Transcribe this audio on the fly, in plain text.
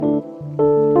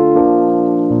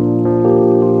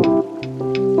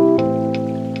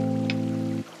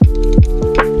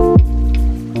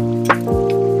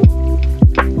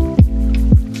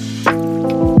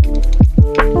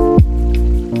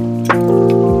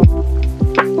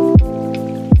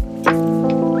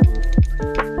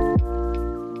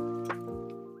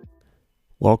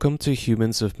Welcome to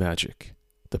Humans of Magic,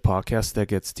 the podcast that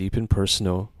gets deep and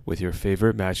personal with your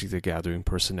favorite Magic the Gathering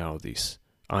personalities.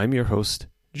 I'm your host,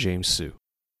 James Su.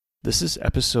 This is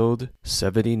episode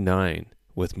 79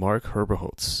 with Mark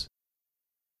Herberholz.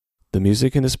 The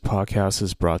music in this podcast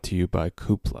is brought to you by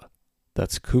Kupla.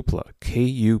 That's Kupla,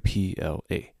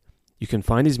 K-U-P-L-A. You can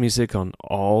find his music on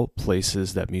all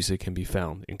places that music can be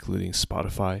found, including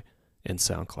Spotify and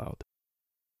SoundCloud.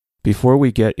 Before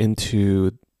we get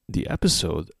into the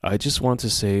episode, I just want to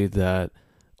say that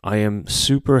I am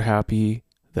super happy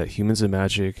that Humans of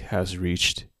Magic has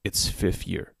reached its 5th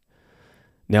year.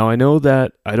 Now, I know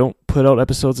that I don't put out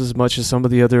episodes as much as some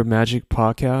of the other Magic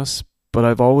podcasts, but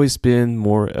I've always been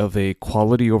more of a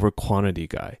quality over quantity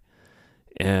guy.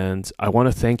 And I want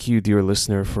to thank you, dear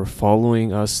listener, for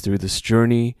following us through this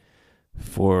journey,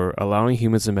 for allowing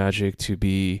Humans of Magic to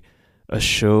be a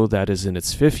show that is in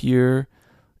its 5th year.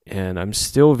 And I'm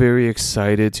still very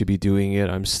excited to be doing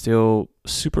it. I'm still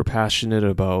super passionate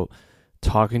about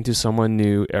talking to someone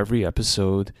new every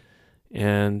episode.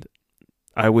 And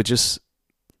I would just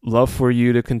love for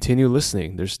you to continue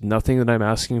listening. There's nothing that I'm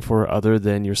asking for other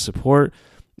than your support.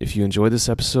 If you enjoyed this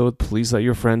episode, please let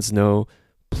your friends know.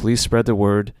 Please spread the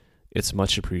word. It's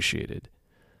much appreciated.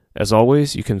 As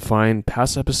always, you can find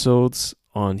past episodes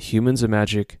on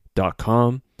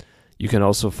humansofmagic.com. You can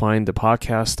also find the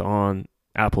podcast on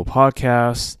Apple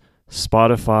Podcasts,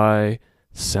 Spotify,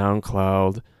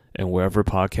 SoundCloud, and wherever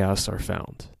podcasts are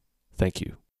found. Thank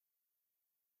you.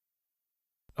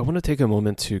 I want to take a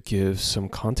moment to give some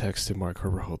context to Mark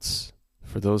Herberholz.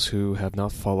 For those who have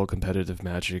not followed competitive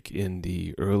Magic in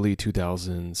the early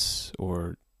 2000s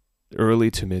or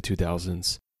early to mid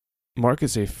 2000s, Mark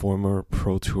is a former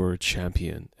Pro Tour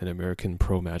champion and American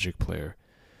Pro Magic player.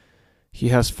 He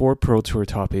has 4 Pro Tour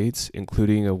top 8s,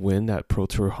 including a win at Pro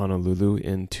Tour Honolulu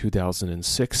in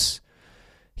 2006.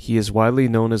 He is widely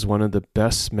known as one of the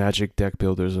best Magic deck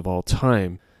builders of all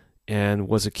time, and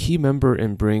was a key member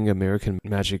in bringing American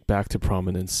Magic back to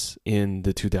prominence in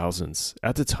the 2000s.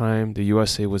 At the time, the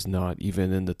USA was not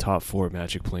even in the top 4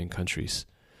 Magic playing countries.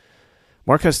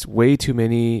 Mark has way too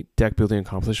many deck building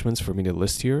accomplishments for me to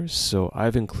list here, so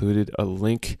I've included a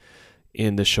link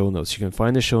in the show notes. You can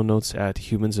find the show notes at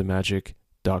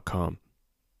humansofmagic.com.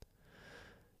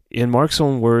 In Mark's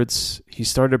own words, he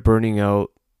started burning out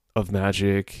of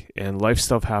Magic, and life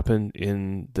stuff happened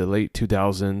in the late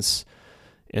 2000s.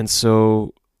 And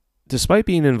so, despite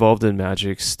being involved in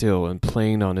Magic still and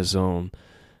playing on his own,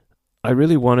 I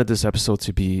really wanted this episode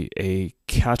to be a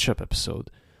catch-up episode.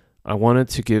 I wanted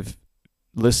to give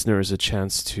listeners a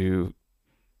chance to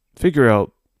figure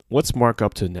out, what's Mark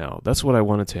up to now? That's what I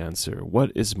wanted to answer.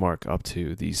 What is Mark up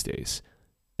to these days?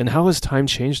 And how has time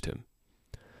changed him?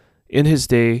 In his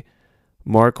day,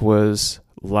 Mark was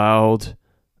loud,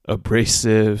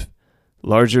 abrasive,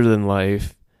 larger than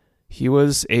life. He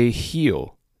was a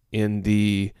heel in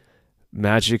the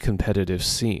Magic competitive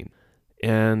scene.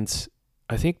 And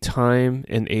I think time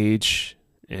and age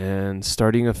and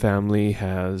starting a family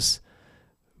has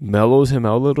mellowed him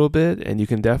out a little bit, and you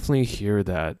can definitely hear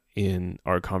that in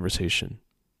our conversation.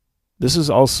 This is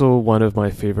also one of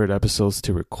my favorite episodes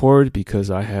to record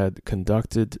because I had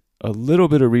conducted a little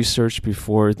bit of research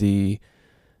before the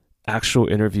actual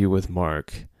interview with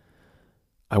Mark.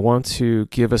 I want to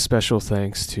give a special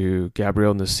thanks to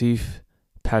Gabrielle Nassif,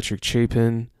 Patrick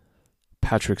Chapin,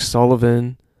 Patrick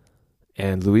Sullivan,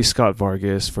 and Luis Scott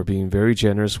Vargas for being very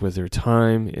generous with their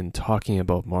time in talking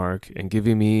about Mark and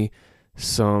giving me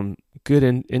some good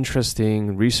and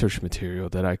interesting research material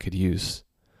that I could use.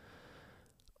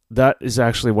 That is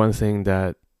actually one thing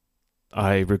that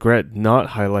I regret not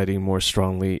highlighting more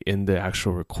strongly in the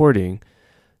actual recording,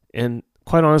 and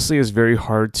quite honestly is very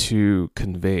hard to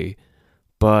convey.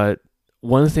 But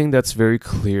one thing that's very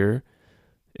clear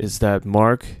is that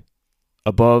Mark,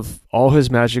 above all his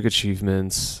Magic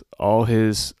achievements, all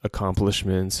his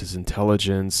accomplishments, his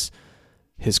intelligence,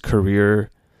 his career,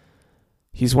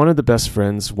 he's one of the best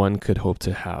friends one could hope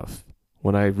to have.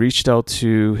 When I reached out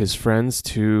to his friends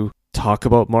to talk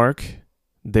about Mark,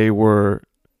 they were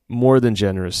more than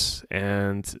generous,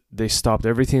 and they stopped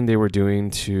everything they were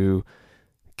doing to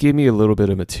give me a little bit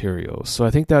of material. So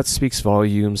I think that speaks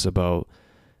volumes about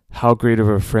how great of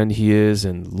a friend he is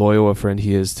and loyal a friend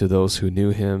he is to those who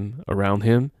knew him, around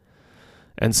him.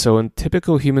 And so in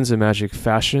typical Humans of Magic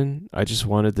fashion, I just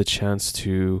wanted the chance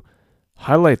to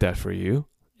highlight that for you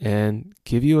and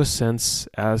give you a sense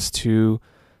as to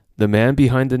the man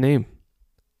behind the name.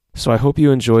 So I hope you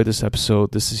enjoyed this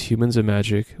episode. This is Humans of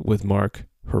Magic with Mark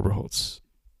Herberholz.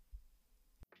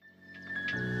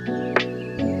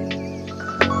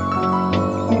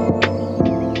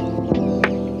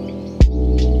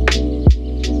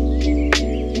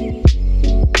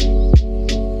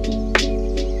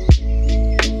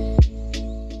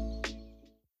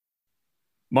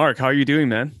 Mark, how are you doing,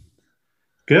 man?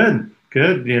 Good,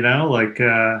 good.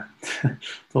 The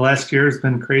last year has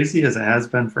been crazy as it has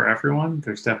been for everyone.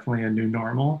 There's definitely a new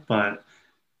normal, but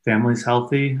family's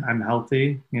healthy. I'm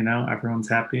healthy. Everyone's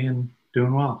happy and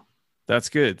doing well. That's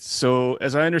good. So,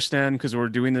 as I understand, because we're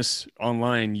doing this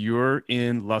online, you're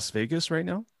in Las Vegas right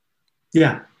now?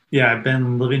 Yeah, yeah. I've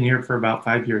been living here for about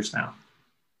 5 years now.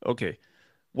 Okay.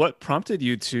 What prompted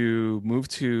you to move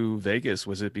to Vegas?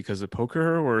 Was it because of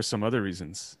poker or some other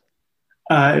reasons?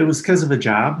 It was because of a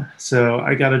job. So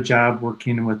I got a job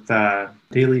working with a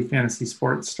daily fantasy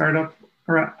sports startup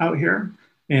out here.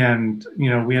 And,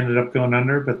 we ended up going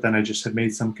under, but then I just had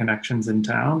made some connections in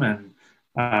town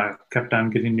and kept on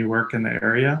getting new work in the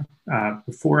area.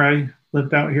 Before I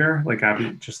lived out here, like I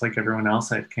just like everyone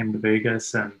else, I came to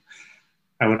Vegas and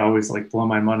I would always like blow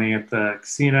my money at the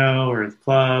casino or the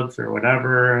clubs or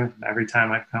whatever. And every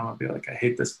time I come, I'd be like, I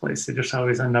hate this place. I just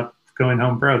always end up going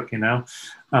home broke.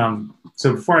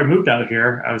 So before I moved out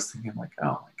here, I was thinking like,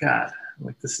 oh my God,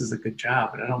 like this is a good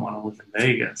job, but I don't want to live in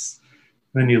Vegas.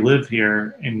 Then you live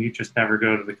here and you just never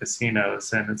go to the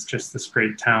casinos, and it's just this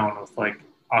great town with like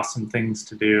awesome things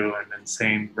to do and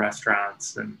insane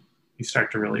restaurants, and you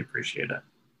start to really appreciate it.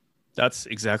 That's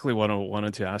exactly what I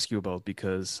wanted to ask you about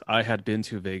because I had been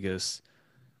to Vegas,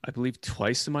 I believe,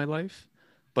 twice in my life,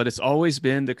 but it's always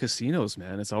been the casinos,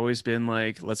 man. It's always been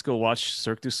like, let's go watch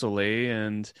Cirque du Soleil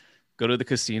and go to the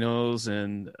casinos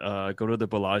and go to the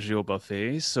Bellagio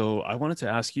buffet. So I wanted to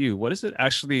ask you, what is it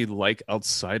actually like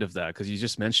outside of that? Because you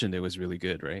just mentioned it was really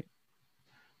good, right?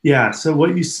 Yeah. So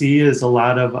what you see is a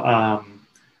lot of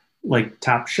like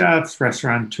top chefs,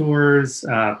 restaurateurs,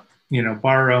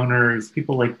 bar owners,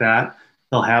 people like that.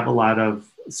 They'll have a lot of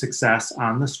success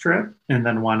on the strip and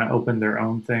then want to open their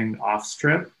own thing off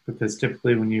strip because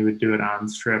typically when you would do it on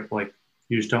strip, like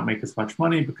you just don't make as much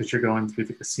money because you're going through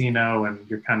the casino and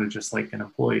you're kind of just like an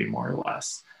employee more or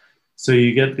less. So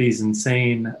you get these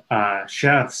insane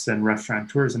chefs and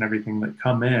restaurateurs and everything that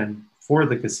come in for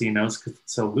the casinos because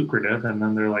it's so lucrative. And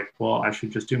then they're like, well, I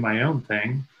should just do my own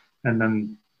thing. And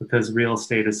then because real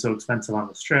estate is so expensive on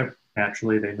the strip,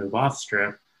 naturally they move off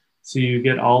strip. So you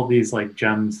get all these like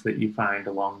gems that you find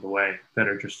along the way that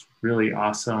are just really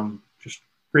awesome, just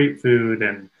great food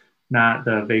and not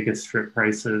the Vegas strip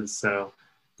prices. So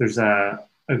there's a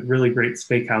really great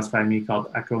steakhouse by me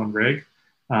called Echo and Rig.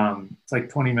 It's like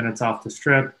 20 minutes off the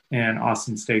strip and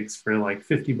awesome steaks for like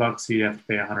 $50. So you have to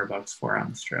pay $100 for on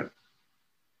the strip.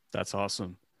 That's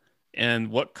awesome.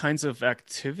 And what kinds of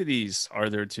activities are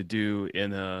there to do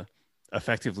in a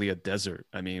effectively a desert?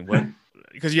 I mean, what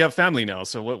because you have family now,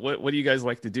 so what do you guys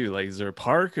like to do? Like, is there a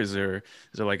park? Is there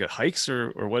like a hikes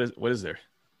or what is there?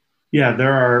 Yeah,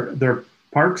 their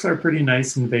parks are pretty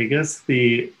nice in Vegas.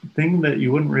 The thing that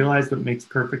you wouldn't realize but makes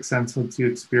perfect sense once you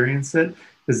experience it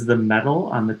is the metal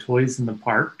on the toys in the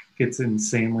park gets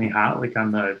insanely hot, like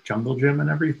on the jungle gym and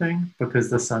everything, because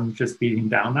the sun's just beating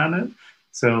down on it.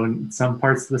 So in some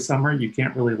parts of the summer, you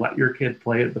can't really let your kid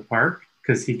play at the park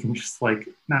because he can just like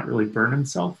not really burn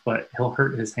himself, but he'll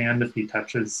hurt his hand if he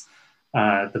touches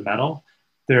the metal.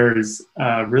 There's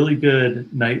really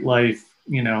good nightlife,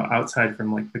 outside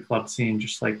from like the club scene,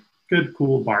 just like good,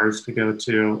 cool bars to go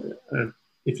to.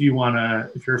 If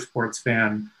you're a sports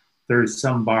fan, there's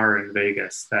some bar in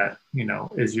Vegas that,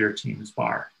 is your team's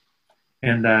bar.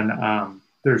 And then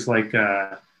there's like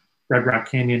Red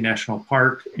Rock Canyon National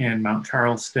Park and Mount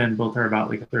Charleston. Both are about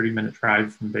like a 30-minute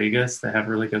drive from Vegas. They have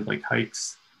really good like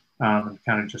hikes, kind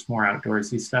of just more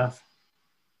outdoorsy stuff.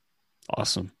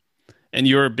 Awesome. And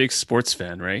you're a big sports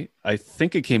fan, right? I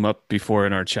think it came up before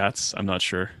in our chats. I'm not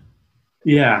sure.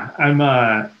 Yeah, I'm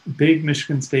a big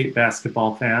Michigan State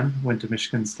basketball fan. Went to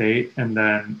Michigan State, and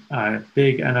then a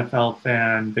big NFL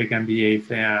fan, big NBA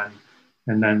fan,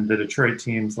 and then the Detroit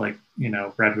teams like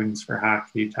Red Wings for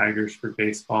hockey, Tigers for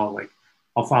baseball. Like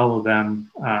I'll follow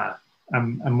them.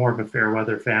 I'm more of a fair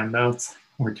weather fan though. It's,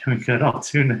 we're doing good. I'll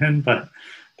tune in, but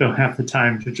don't have the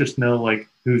time to just know like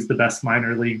who's the best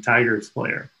minor league Tigers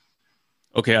player.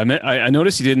 Okay, I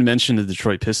noticed you didn't mention the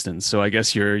Detroit Pistons, so I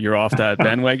guess you're off that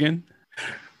bandwagon.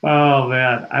 Oh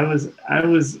man, I was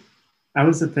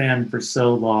a fan for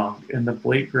so long, and the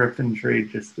Blake Griffin trade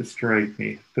just destroyed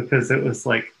me because it was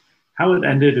like how it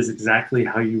ended is exactly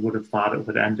how you would have thought it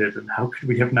would ended, and how could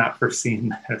we have not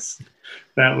foreseen this?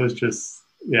 That was just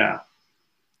yeah.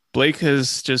 Blake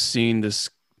has just seen this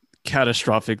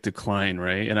catastrophic decline,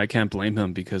 right? And I can't blame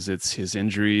him because it's his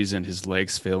injuries and his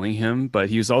legs failing him. But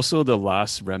he was also the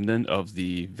last remnant of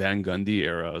the Van Gundy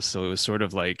era. So it was sort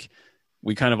of like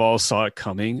we kind of all saw it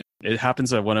coming. It happens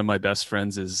that one of my best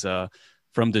friends is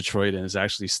from Detroit and is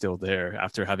actually still there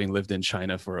after having lived in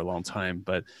China for a long time.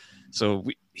 But So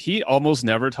he almost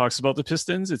never talks about the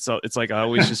Pistons. It's like I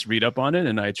always just read up on it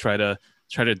and I try to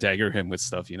dagger him with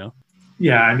stuff, you know?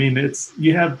 Yeah, I mean, it's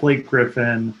you have Blake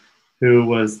Griffin, who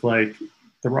was like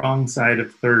the wrong side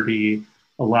of 30,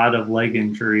 a lot of leg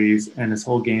injuries, and his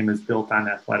whole game is built on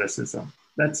athleticism.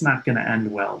 That's not going to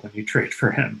end well when you trade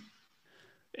for him.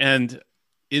 And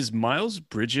is Miles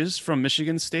Bridges from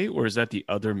Michigan State or is that the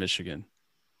other Michigan?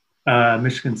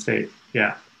 Michigan State,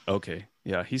 yeah. Okay.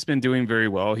 Yeah, he's been doing very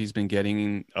well. He's been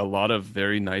getting a lot of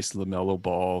very nice LaMelo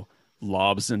Ball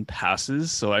lobs and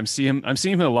passes. So I'm seeing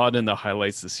him a lot in the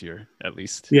highlights this year, at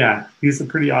least. Yeah, he's a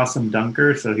pretty awesome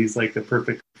dunker, so he's like the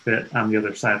perfect fit on the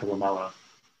other side of LaMelo.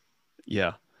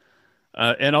 Yeah.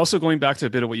 And also going back to a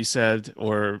bit of what you said,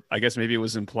 or I guess maybe it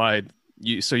was implied,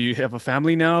 you have a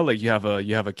family now, like you have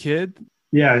a kid.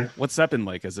 Yeah, What's that been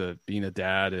like as a being a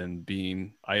dad and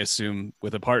being, I assume,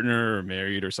 with a partner or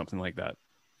married or something like that?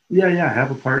 yeah. I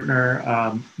have a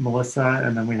partner, Melissa,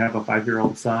 and then we have a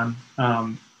 5-year-old son.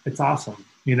 It's awesome.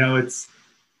 You know, it's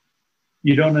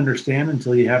you don't understand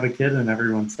until you have a kid, and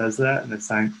everyone says that, and it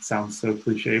sounds so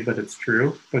cliche, but it's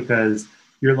true because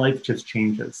your life just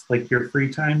changes. Like your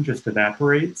free time just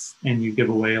evaporates, and you give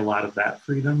away a lot of that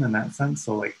freedom in that sense.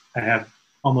 So, like, I have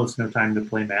almost no time to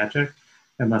play Magic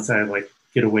unless I like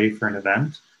get away for an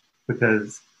event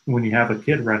because when you have a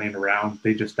kid running around,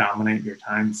 they just dominate your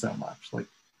time so much. Like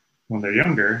when they're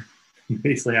younger, you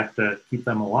basically have to keep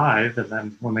them alive, and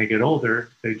then when they get older,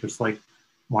 they just like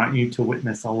want you to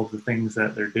witness all of the things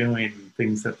that they're doing,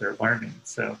 things that they're learning.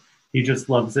 So he just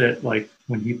loves it. Like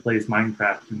when he plays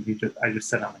Minecraft, and I just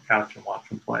sit on the couch and watch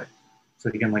him play,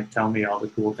 so he can like tell me all the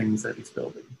cool things that he's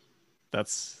building.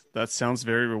 That sounds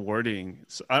very rewarding.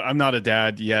 So I'm not a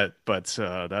dad yet, but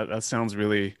that sounds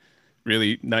really,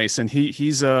 really nice. And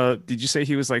he's did you say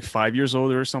he was like 5 years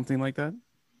old or something like that?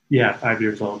 Yeah, 5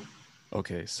 years old.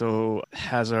 Okay, so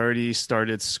has already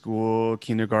started school,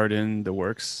 kindergarten, the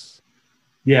works.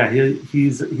 Yeah, he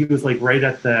was like right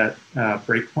at that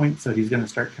break point, so he's going to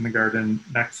start kindergarten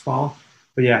next fall.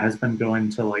 But yeah, has been going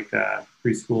to like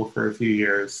preschool for a few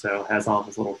years, so has all of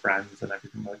his little friends and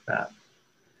everything like that.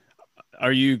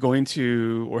 Are you going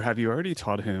to, or have you already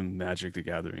taught him Magic the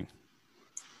Gathering?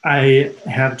 I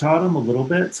have taught him a little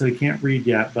bit, so he can't read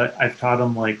yet, but I've taught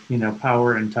him like,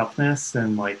 power and toughness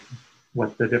and like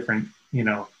what the different,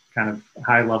 kind of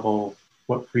high level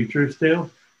what creatures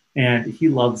do. And he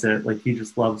loves it. Like he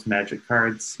just loves magic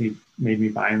cards. He made me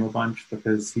buy him a bunch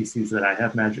because he sees that I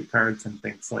have magic cards and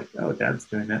thinks like, oh, dad's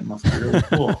doing it. It must be really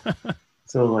cool.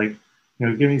 So like,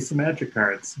 give me some magic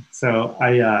cards. So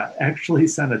I actually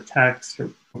sent a text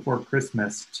before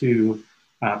Christmas to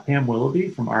Pam Willoughby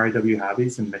from RIW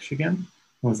Hobbies in Michigan.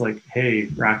 I was like, hey,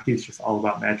 Rocky's just all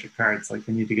about magic cards. Like,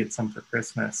 I need to get some for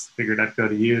Christmas. Figured I'd go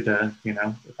to you to,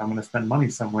 if I'm going to spend money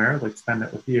somewhere, like spend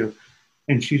it with you.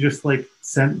 And she just like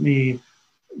sent me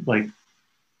like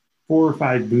 4 or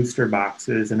 5 booster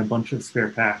boxes and a bunch of spare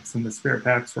packs. And the spare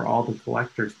packs were all the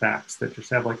collector's packs that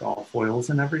just have like all foils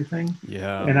and everything.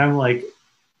 Yeah. And I'm like,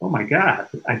 oh my God,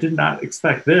 I did not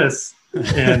expect this.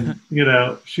 And,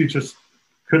 she just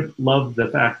could love the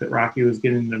fact that Rocky was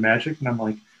getting into magic. And I'm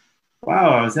like,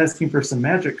 wow, I was asking for some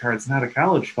magic cards, not a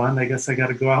college fund. I guess I got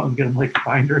to go out and get him like a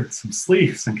binder and some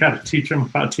sleeves and got to teach him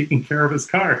about taking care of his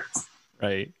cards.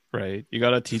 Right. Right. You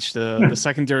got to teach the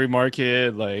secondary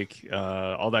market, like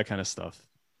all that kind of stuff.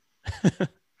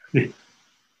 Yeah.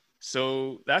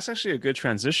 So that's actually a good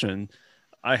transition.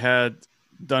 I had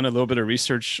done a little bit of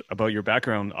research about your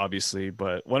background, obviously,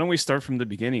 but why don't we start from the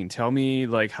beginning? Tell me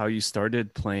like how you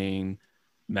started playing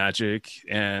Magic.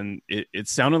 And it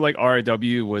sounded like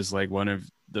RIW was like one of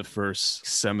the first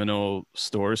seminal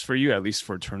stores for you, at least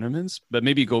for tournaments, but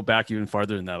maybe go back even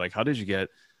farther than that. Like, how did you get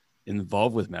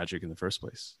involved with Magic in the first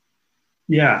place?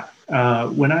 Yeah.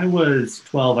 When I was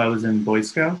 12, I was in Boy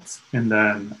Scouts. And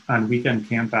then on weekend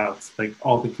campouts, like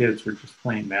all the kids were just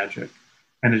playing Magic.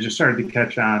 And it just started to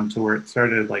catch on to where it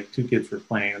started like 2 kids were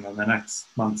playing. And then the next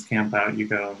month's camp out, you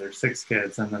go, and there's 6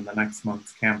 kids. And then the next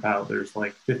month's camp out, there's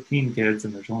like 15 kids,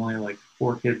 and there's only like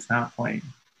 4 kids not playing.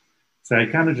 So I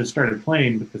kind of just started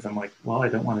playing because I'm like, well, I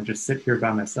don't want to just sit here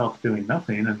by myself doing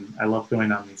nothing. And I love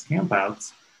going on these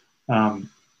campouts. And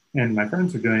my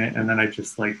friends were doing it. And then I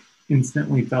just like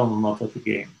instantly fell in love with the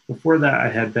game. Before that, I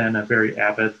had been a very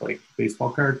avid like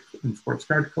baseball card and sports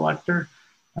card collector,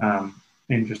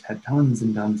 and just had tons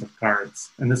and tons of cards.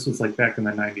 And this was like back in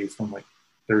the 90s when like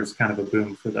there was kind of a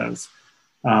boom for those.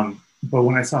 But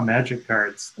when I saw Magic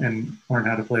cards and learned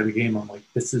how to play the game, I'm like,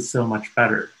 this is so much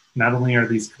better. Not only are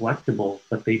these collectible,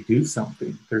 but they do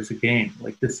something. There's a game.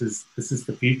 Like this is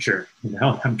the future.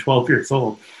 I'm 12 years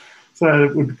old. So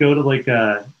I would go to like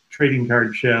trading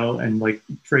card show and like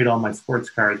trade all my sports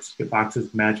cards, get boxes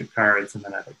of Magic cards, and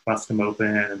then I'd like bust them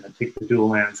open and then take the dual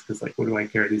lands because like what do I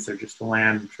care? These are just a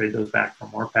land, and trade those back for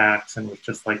more packs, and was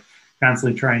just like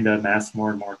constantly trying to amass more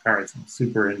and more cards. I'm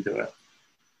super into it.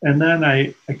 And then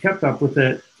I kept up with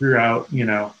it throughout,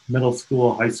 middle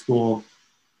school, high school.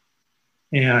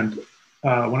 And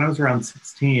when I was around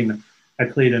 16, I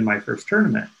played in my first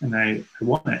tournament and I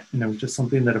won it. And it was just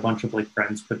something that a bunch of like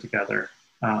friends put together.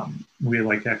 We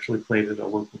like actually played at a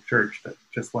local church that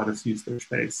just let us use their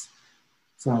space.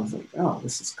 So I was like, oh,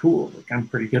 this is cool. Like I'm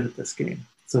pretty good at this game.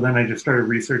 So then I just started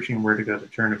researching where to go to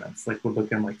tournaments. Like would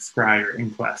look in like Scry or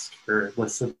Inquest for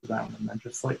lists of them and then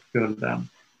just like go to them.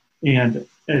 And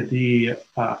at the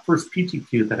first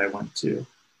PTQ that I went to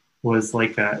was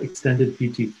like an extended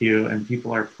PTQ, and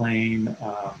people are playing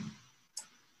the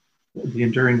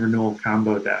Enduring Renewal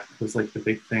combo deck was like the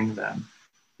big thing then.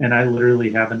 And I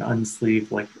literally have an unsleeved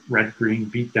like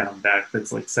red-green beatdown deck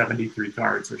that's like 73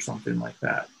 cards or something like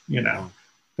that,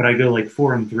 But I go like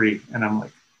 4-3, and I'm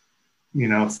like,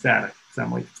 ecstatic. So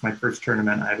I'm like, it's my first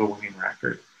tournament. I have a winning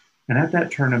record. And at that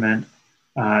tournament,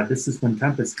 this is when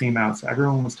Tempest came out, so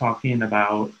everyone was talking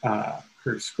about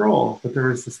Curse Scroll, but there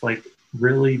was this like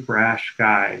really brash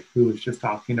guy who was just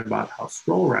talking about how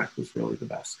Scroll Rack was really the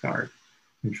best card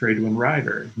and Tradewind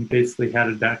Rider. He basically had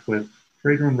a deck with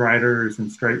Tradewind Riders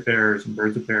and Stripe Bears and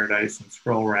Birds of Paradise and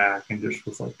Scroll Rack, and just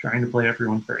was like trying to play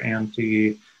everyone for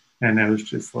ante. And it was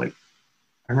just like,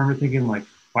 I remember thinking like,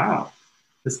 wow,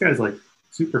 this guy's like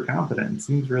super competent and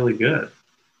seems really good.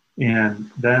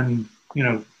 And then,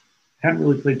 hadn't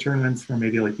really played tournaments for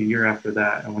maybe like a year after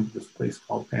that. I went to this place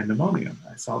called Pandemonium.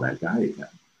 I saw that guy again.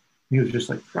 He was just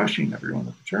like crushing everyone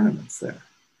at the tournaments there.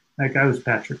 That guy was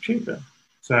Patrick Chapin.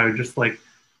 So I just like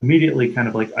immediately kind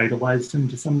of like idolized him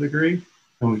to some degree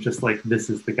and was just like, this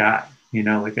is the guy,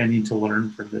 like I need to learn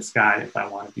from this guy if I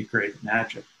want to be great at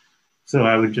Magic. So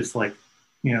I would just like,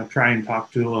 try and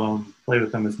talk to him, play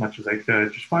with him as much as I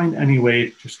could, just find any way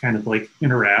to just kind of like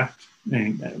interact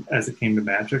as it came to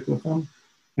Magic with him.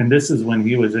 And this is when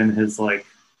he was in his like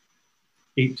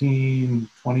 18,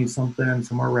 20 something,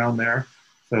 somewhere around there.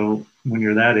 So when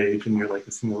you're that age and you're like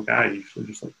a single guy, you usually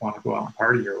just like want to go out and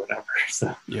party or whatever.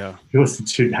 So yeah, he wasn't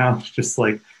too down to just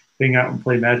like hang out and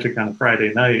play Magic on a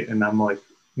Friday night. And I'm like,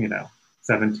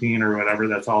 17 or whatever.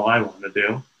 That's all I want to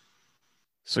do.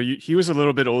 So he was a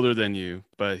little bit older than you,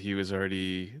 but he was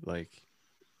already like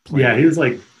playing. Yeah, he was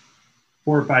like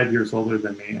 4 or 5 years older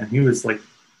than me. And he was like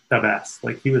the best.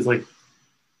 Like he was like,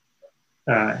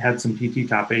 had some PT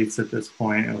top 8s at this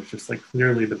point. It was just like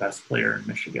clearly the best player in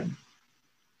Michigan.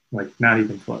 Like not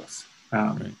even close.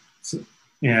 Right. So,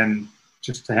 and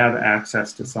just to have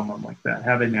access to someone like that,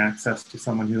 having access to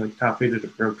someone who like top 8 at a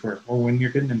pro tour. Well, when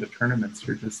you're getting into tournaments,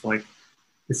 you're just like,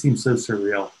 it seems so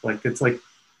surreal. Like it's like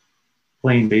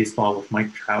playing baseball with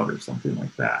Mike Trout or something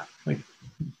like that. Like,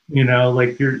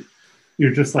 like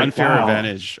you're just like unfair wow.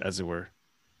 advantage, as it were.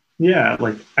 Yeah,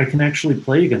 like I can actually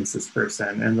play against this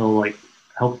person, and they'll like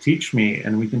help teach me,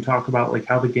 and we can talk about like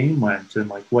how the game went and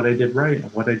like what I did right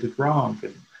and what I did wrong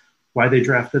and why they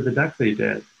drafted the deck they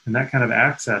did. And that kind of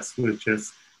access was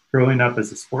just growing up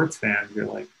as a sports fan. You're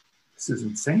like, this is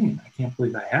insane. I can't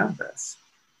believe I have this.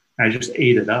 I just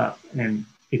ate it up, and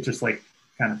it just like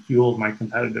kind of fueled my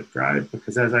competitive drive,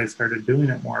 because as I started doing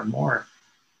it more and more,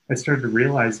 I started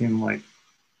realizing like,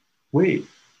 wait,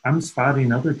 I'm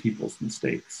spotting other people's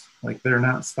mistakes. Like they're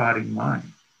not spotting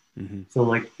mine. Mm-hmm. So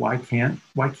like, why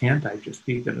can't I just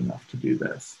be good enough to do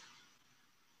this?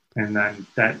 And then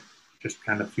that just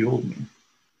kind of fueled me.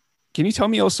 Can you tell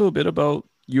me also a bit about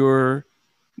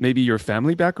maybe your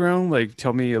family background? Like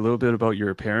tell me a little bit about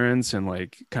your parents and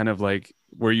like kind of like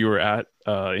where you were at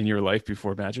in your life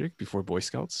before Magic, before Boy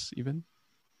Scouts even?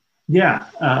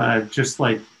 Yeah, just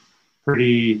like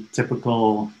pretty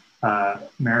typical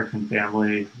American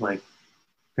family, like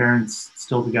parents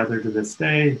still together to this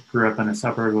day, grew up in a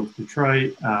suburb of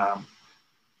Detroit,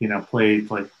 played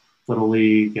like Little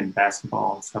League and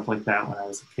basketball and stuff like that when I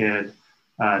was a kid.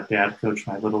 Dad coached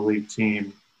my Little League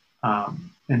team.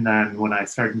 And then when I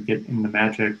started to get into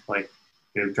Magic, like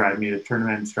they would drive me to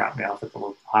tournaments, drop me off at the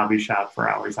local hobby shop for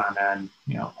hours on end,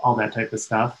 all that type of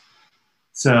stuff.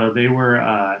 So they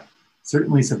were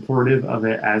certainly supportive of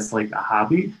it as like a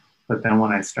hobby. But then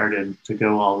when I started to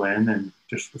go all in and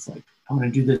just was like, I'm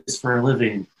going to do this for a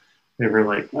living, they were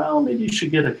like, well, maybe you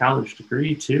should get a college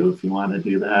degree too if you want to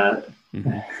do that,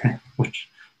 mm-hmm. Which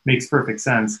makes perfect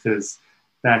sense, because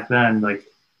back then, like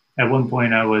at one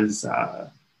point I was,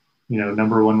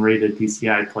 number 1 rated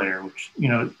DCI player, which,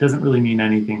 it doesn't really mean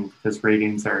anything because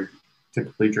ratings are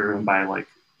typically driven by like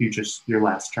your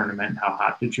last tournament, how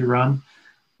hot did you run?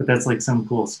 but that's like some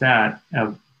cool stat.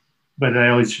 But I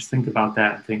always just think about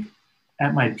that and think,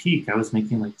 at my peak, I was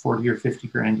making like 40 or 50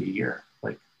 grand a year.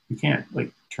 Like, you can't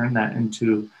like turn that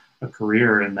into a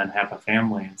career and then have a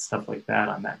family and stuff like that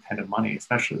on that kind of money,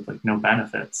 especially with like no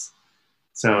benefits.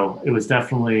 So it was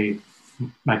definitely,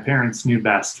 my parents knew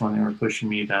best when they were pushing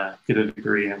me to get a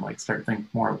degree and like start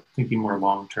thinking more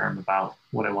long term about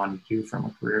what I wanted to do from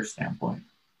a career standpoint.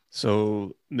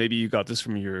 So maybe you got this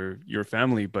from your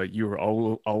family, but you were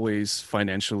always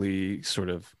financially sort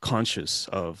of conscious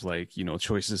of like,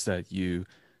 choices that you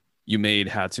made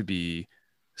had to be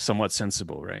somewhat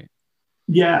sensible, right?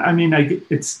 Yeah, I mean,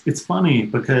 it's funny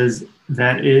because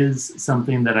that is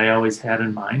something that I always had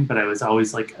in mind, but I was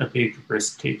always like a big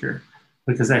risk taker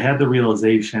because I had the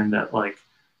realization that like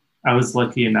I was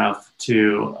lucky enough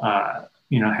to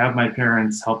have my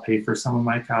parents help pay for some of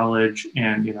my college,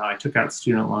 and I took out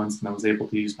student loans and I was able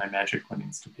to use my magic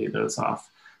winnings to pay those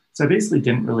off. So I basically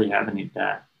didn't really have any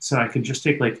debt, so I could just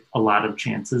take like a lot of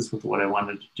chances with what I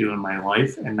wanted to do in my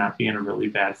life and not be in a really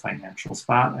bad financial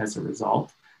spot as a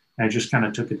result. And I just kind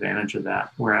of took advantage of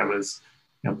that, where I was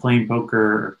playing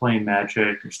poker or playing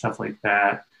magic or stuff like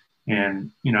that.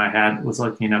 And I had was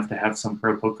lucky enough to have some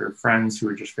pro poker friends who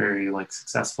were just very like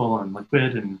successful and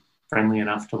liquid and friendly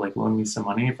enough to like loan me some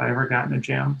money if I ever got in a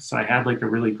jam. So I had like a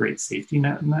really great safety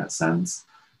net in that sense,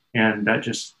 and that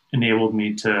just enabled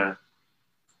me to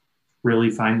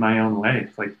really find my own way,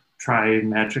 like try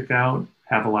magic out,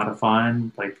 have a lot of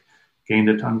fun, like gained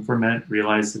a ton from it,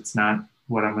 realized it's not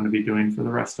what I'm going to be doing for the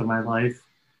rest of my life,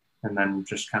 and then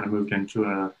just kind of moved into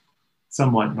a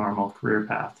somewhat normal career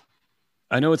path.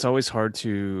 I know it's always hard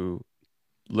to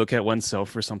look at oneself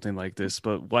for something like this,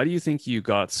 but why do you think you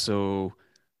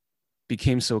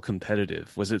became so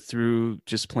competitive? Was it through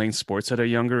just playing sports at a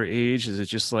younger age? Is it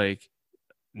just like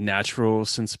natural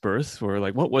since birth, or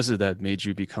like what was it that made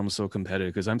you become so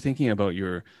competitive? Because I'm thinking about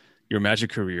your magic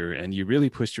career, and you really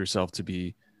pushed yourself to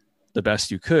be the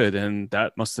best you could, and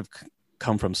that must have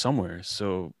come from somewhere.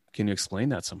 So can you explain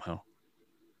that somehow?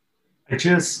 I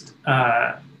just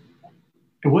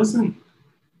it wasn't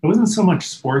it wasn't so much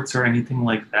sports or anything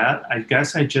like that. I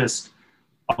guess I just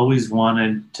always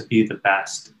wanted to be the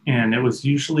best. And it was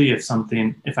usually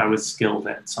if I was skilled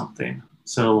at something.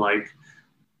 So, like,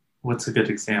 what's a good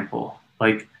example?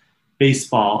 Like,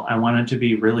 baseball, I wanted to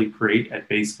be really great at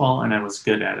baseball and I was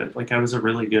good at it. Like, I was a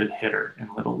really good hitter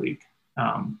in Little League.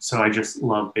 So I just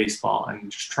loved baseball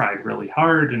and just tried really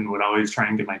hard and would always try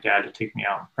and get my dad to take me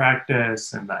out and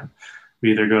practice. And then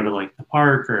we either go to like the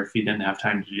park, or if he didn't have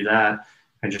time to do that,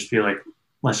 I'd just be like,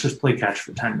 let's just play catch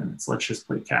for 10 minutes. Let's just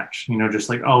play catch, just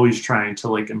like always trying to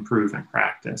like improve and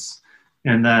practice.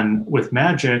 And then with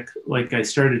magic, like I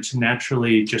started to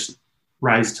naturally just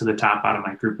rise to the top out of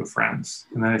my group of friends.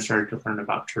 And then I started to learn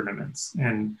about tournaments.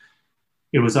 And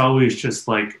it was always just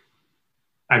like,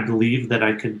 I believed that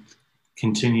I could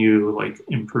continue like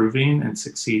improving and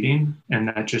succeeding. And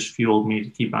that just fueled me to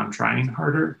keep on trying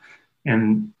harder.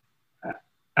 And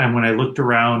and when I looked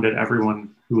around at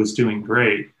everyone who was doing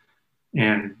great,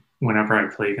 and whenever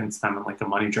I play against them in like a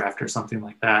money draft or something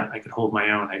like that, I could hold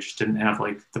my own. I just didn't have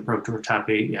like the Pro Tour top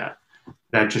eight yet.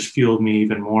 That just fueled me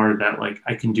even more that like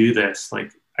I can do this.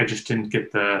 Like I just didn't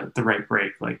get the right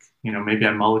break. Like, maybe I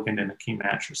mulliganed in a key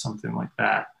match or something like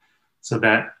that. So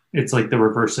that it's like the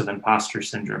reverse of imposter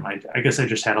syndrome. I guess I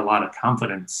just had a lot of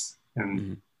confidence.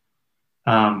 And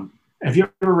Mhm. have you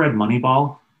ever read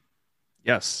Moneyball?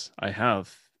 Yes, I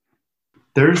have.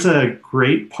 There's a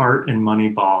great part in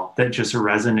Moneyball that just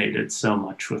resonated so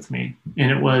much with me. And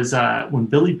it was when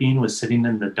Billy Bean was sitting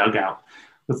in the dugout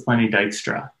with Lenny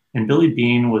Dykstra. And Billy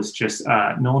Bean was just,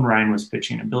 Nolan Ryan was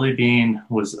pitching, and Billy Bean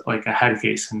was like a head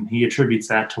case. And he attributes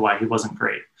that to why he wasn't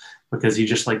great, because he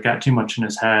just like got too much in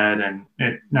his head and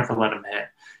it never let him hit.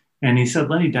 And he said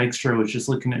Lenny Dykstra was just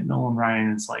looking at Nolan Ryan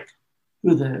and it's like,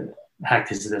 who the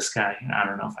heck is this guy? And I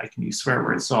don't know if I can use swear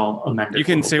words, so I'll amend You it a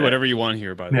can little say bit. whatever you want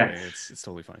here, by the Yeah. way. It's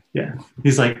totally fine. Yeah.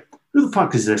 He's like, who the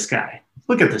fuck is this guy?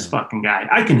 Look at this Yeah. fucking guy.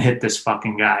 I can hit this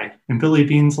fucking guy. And Billy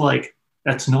Bean's like,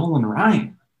 that's Nolan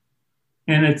Ryan.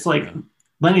 And it's like Yeah.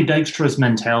 Lenny Dykstra's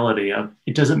mentality of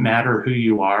it doesn't matter who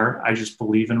you are. I just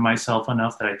believe in myself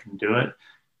enough that I can do it.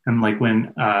 And like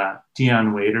when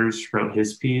Dion Waiters wrote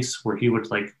his piece where he would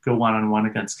like go one on one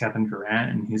against Kevin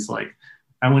Durant, and he's like,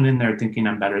 I went in there thinking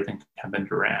I'm better than Kevin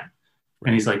Durant. And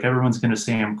Right. he's like, everyone's going to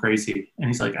say I'm crazy. And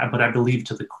he's like, but I believe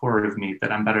to the core of me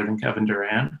that I'm better than Kevin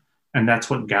Durant. And that's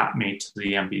what got me to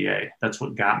the NBA. That's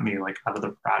what got me like out of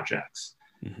the projects.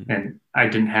 Mhm. And I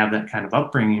didn't have that kind of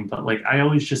upbringing, but like I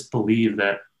always just believe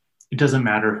that it doesn't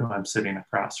matter who I'm sitting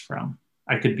across from.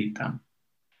 I could beat them.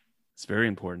 It's very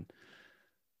important.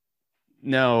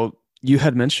 Now, you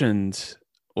had mentioned,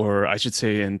 or I should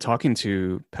say, in talking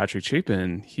to Patrick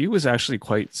Chapin, he was actually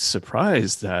quite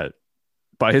surprised that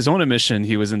by his own admission,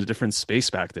 he was in a different space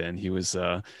back then. He was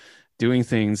doing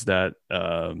things that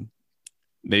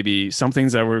maybe some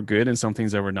things that were good and some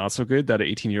things that were not so good that an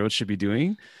 18-year-old should be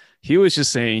doing. He was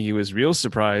just saying he was real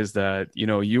surprised that,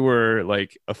 you were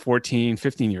like a 14,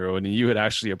 15-year-old and you had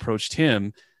actually approached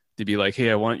him to be like,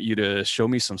 hey, I want you to show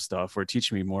me some stuff or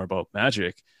teach me more about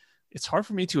Magic. It's hard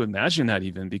for me to imagine that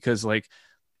even because like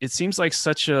it seems like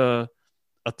such a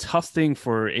tough thing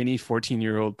for any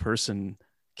 14-year-old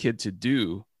kid to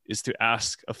do is to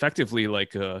ask effectively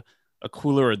like a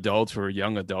cooler adult or a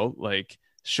young adult, like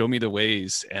show me the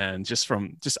ways and just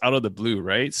out of the blue,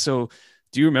 right? So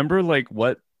do you remember like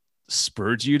what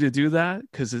spurred you to do that?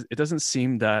 Because it doesn't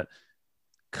seem that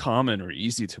common or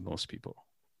easy to most people.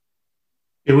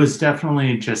 It was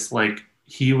definitely just like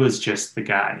he was just the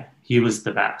guy. He was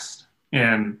the best.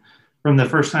 And from the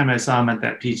first time I saw him at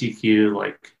that PTQ,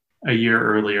 like a year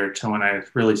earlier to when I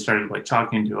really started like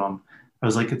talking to him, I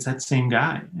was like, it's that same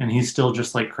guy. And he's still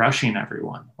just like crushing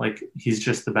everyone. Like he's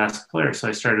just the best player. So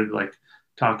I started like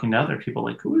talking to other people,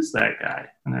 like, who is that guy?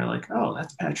 And they're like, oh,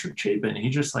 that's Patrick Chapin. He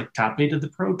just like top eight of the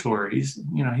Pro Tour. He's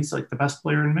like the best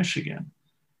player in Michigan.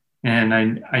 And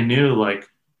I knew like,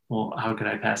 well, how could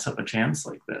I pass up a chance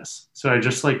like this? So I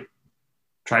just like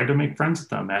tried to make friends with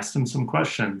them, asked them some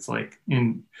questions, like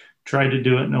and tried to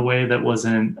do it in a way that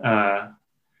wasn't I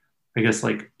guess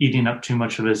like eating up too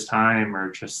much of his time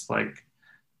or just like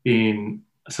being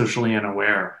socially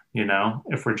unaware, you know?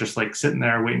 If we're just like sitting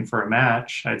there waiting for a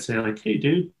match, I'd say like, hey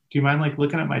dude, do you mind like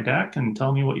looking at my deck and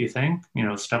tell me what you think?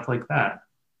 Stuff like that.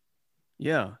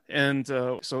 Yeah. And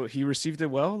so he received it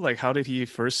well. Like, how did he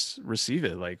first receive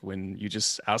it? Like, when you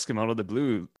just ask him out of the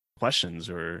blue questions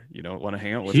or, want to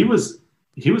hang out with He him? was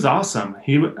he was awesome.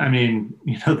 I mean,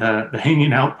 the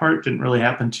hanging out part didn't really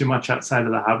happen too much outside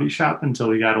of the hobby shop until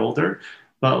we got older.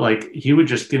 But like he would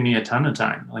just give me a ton of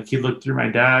time. Like he'd look through my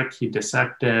deck, he'd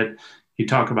dissect it, he'd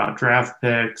talk about draft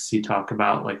picks, he'd talk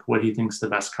about like what he thinks the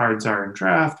best cards are in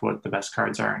draft, what the best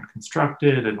cards are in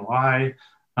constructed, and why.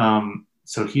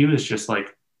 So he was just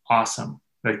like awesome.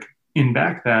 Like in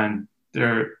back then,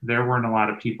 there weren't a lot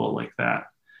of people like that.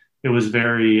 It was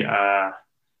very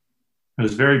it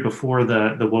was very before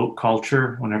the woke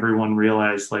culture when everyone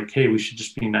realized like, hey, we should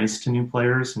just be nice to new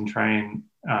players and try and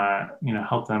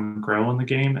help them grow in the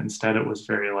game. Instead, it was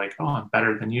very like, oh, I'm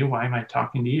better than you. Why am I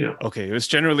talking to you? Okay. It was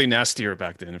generally nastier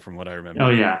back then, from what I Oh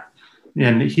remember. yeah,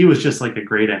 and he was just like a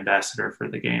great ambassador for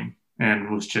the game, and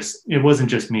was just it wasn't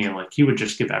just me. Like he would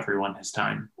just give everyone his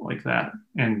time like that,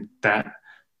 and that.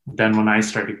 Then when I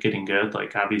started getting good,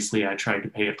 like obviously I tried to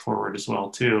pay it forward as well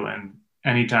too. And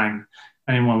anytime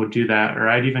anyone would do that, or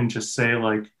I'd even just say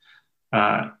like,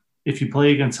 if you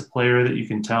play against a player that you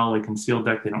can tell like in sealed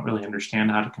deck they don't really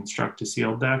understand how to construct a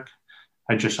sealed deck,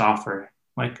 I just offer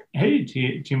like, hey, do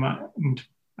you mind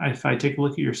if I take a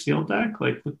look at your sealed deck?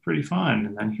 Like, look pretty fun,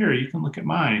 and then here you can look at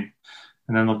mine,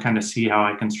 and then they'll kind of see how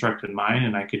I constructed mine,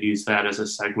 and I could use that as a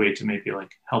segue to maybe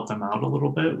like help them out a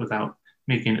little bit without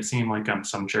making it seem like I'm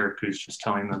some jerk who's just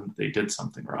telling them they did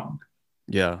something wrong.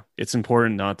 Yeah. It's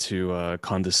important not to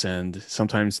condescend.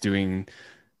 Sometimes doing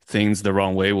things the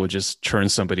wrong way will just turn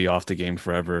somebody off the game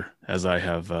forever, as I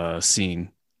have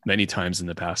seen many times in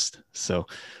the past. So,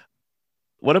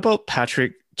 what about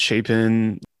Patrick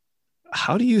Chapin?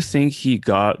 How do you think he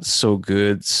got so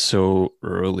good so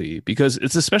early? Because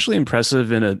it's especially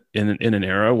impressive in an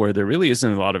era where there really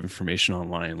isn't a lot of information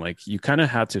online. Like you kind of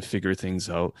had to figure things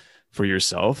out for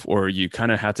yourself, or you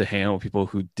kind of had to hang out with people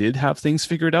who did have things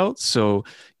figured out. So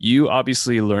you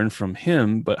obviously learned from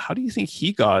him, but how do you think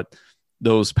he got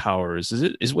those powers?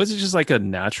 Was it just like a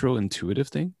natural intuitive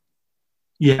thing?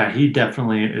 Yeah, he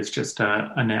definitely is just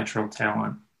a natural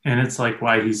talent. And it's like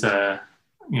why he's a,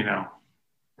 you know,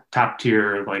 top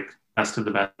tier, like best of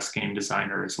the best game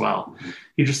designer as well.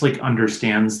 He just like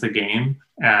understands the game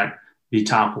at the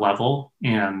top level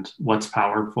and what's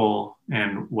powerful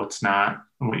and what's not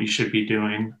and what you should be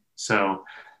doing. So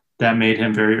that made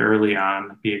him very early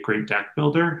on be a great deck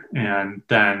builder. And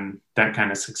then that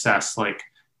kind of success, like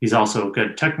he's also a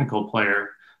good technical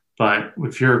player. But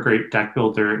if you're a great deck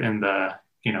builder in the,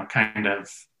 kind of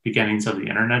beginnings of the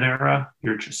internet era,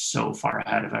 you're just so far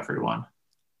ahead of everyone.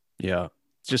 Yeah,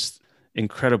 just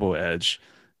incredible edge.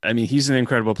 I mean, he's an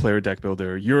incredible player deck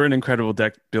builder. You're an incredible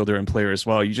deck builder and player as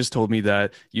well. You just told me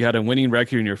that you had a winning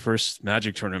record in your first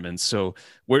Magic tournament. So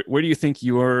where do you think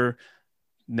your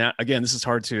now again, this is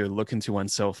hard to look into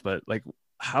oneself, but like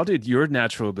how did your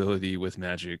natural ability with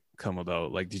Magic come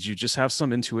about? Like, did you just have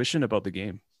some intuition about the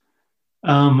game?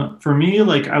 For me,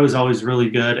 like I was always really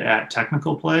good at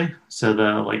technical play. So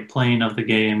the like playing of the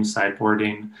game,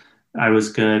 sideboarding, I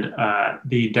was good.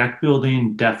 The deck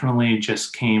building definitely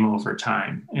just came over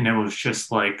time. And it was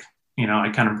just like,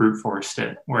 I kind of brute forced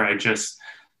it where I just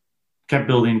kept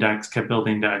building decks, kept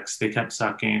building decks. They kept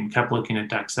sucking, kept looking at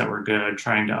decks that were good,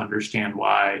 trying to understand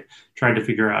why, tried to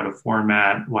figure out a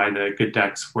format, why the good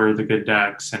decks were the good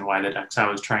decks, and why the decks I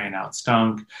was trying out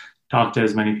stunk. Talked to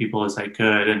as many people as I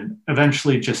could, and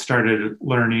eventually just started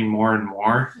learning more and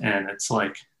more. And it's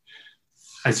like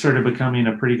I started becoming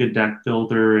a pretty good deck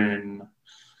builder in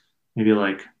maybe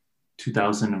like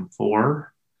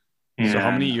 2004. So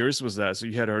how many And years was that? So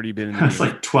you had already been in the it's game.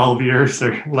 like 12 years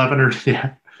or 11 or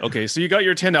yeah. Okay, so you got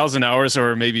your 10,000 hours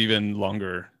or maybe even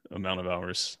longer amount of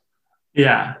hours.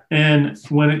 Yeah. And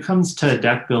when it comes to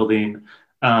deck building,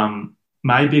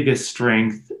 my biggest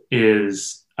strength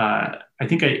is I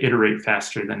think I iterate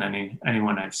faster than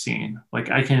anyone I've seen. Like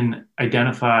I can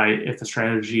identify if a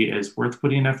strategy is worth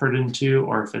putting effort into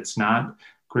or if it's not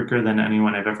quicker than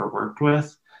anyone I've ever worked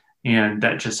with. And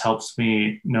that just helps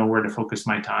me know where to focus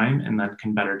my time and then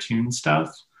can better tune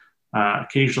stuff.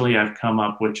 Occasionally, I've come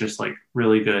up with just like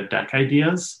really good deck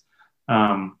ideas.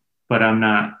 But I'm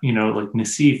not, like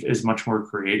Nassif is much more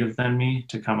creative than me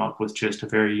to come up with just a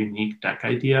very unique deck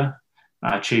idea.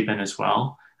 Chapin as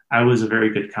well. I was a very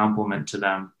good compliment to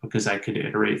them because I could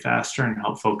iterate faster and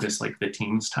help focus like the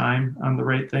team's time on the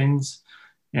right things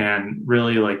and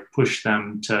really like push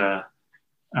them to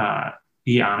uh,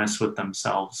 be honest with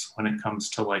themselves when it comes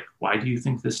to like, why do you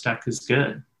think this deck is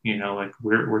good? Like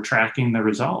we're tracking the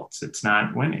results. It's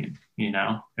not winning.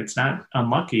 It's not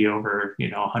unlucky over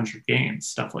 100 games,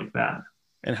 stuff like that.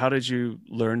 And how did you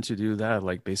learn to do that?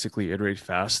 Like basically iterate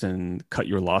fast and cut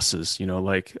your losses,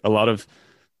 like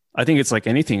I think it's like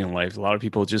anything in life. A lot of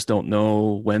people just don't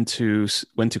know when to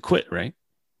quit, right?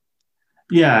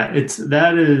 Yeah,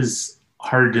 that is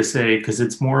hard to say because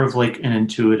it's more of like an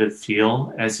intuitive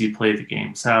feel as you play the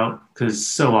games out. Because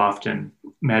so often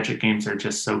Magic games are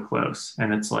just so close,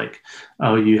 and it's like,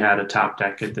 oh, you had a top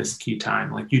deck at this key time,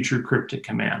 like you drew Cryptic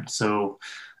Command, so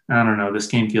I don't know, this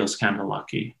game feels kind of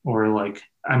lucky, or like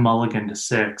I mulligan to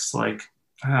six, like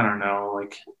I don't know,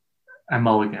 like I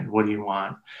mulligan. What do you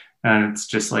want? And it's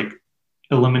just like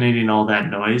eliminating all that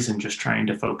noise and just trying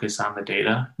to focus on the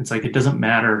data. It's like it doesn't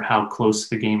matter how close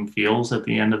the game feels at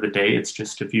the end of the day. It's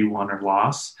just if you won or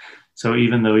lost. So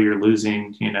even though you're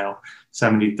losing,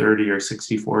 70-30 or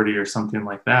 60-40 or something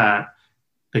like that,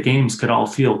 the games could all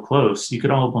feel close. You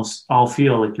could almost all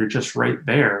feel like you're just right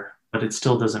there, but it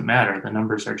still doesn't matter. The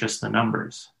numbers are just the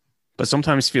numbers. But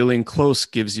sometimes feeling close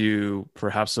gives you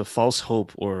perhaps a false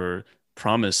hope or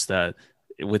promise that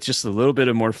with just a little bit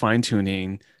of more fine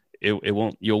tuning, it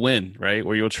won't, you'll win, right?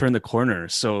 Or you'll turn the corner.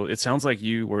 So it sounds like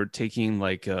you were taking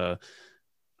like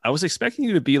I was expecting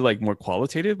you to be like more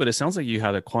qualitative, but it sounds like you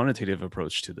had a quantitative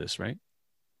approach to this, right?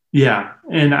 Yeah,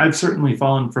 and I've certainly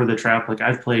fallen for the trap. Like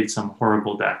I've played some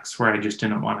horrible decks where I just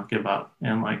didn't want to give up,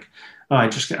 and like, oh,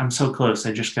 I'm so close.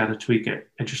 I just got to tweak it.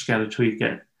 I just got to tweak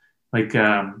it. Like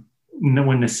when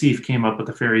Nassif came up with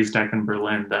the Fairies deck in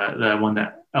Berlin, the one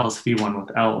that LSV won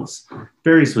with elves,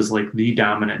 Fairies was like the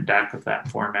dominant deck of that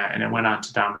format, and it went on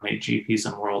to dominate GPs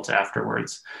and Worlds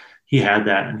afterwards. He had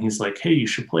that, and he's like, hey, you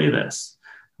should play this.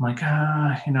 I'm like,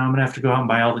 I'm gonna have to go out and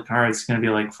buy all the cards. It's gonna be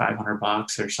like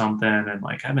 $500 or something. And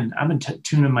like, I've been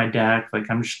tuning my deck.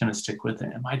 Like, I'm just gonna stick with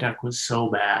it. And my deck was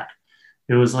so bad.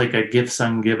 It was like a Gifts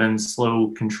Ungiven, slow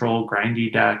control,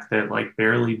 grindy deck that like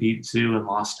barely beat Zoo and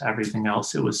lost everything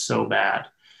else. It was so bad.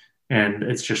 And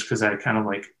it's just because I kind of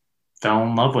like fell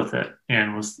in love with it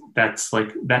and that's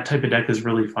like that type of deck is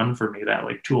really fun for me. That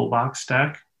like toolbox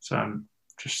deck. So I'm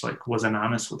just like wasn't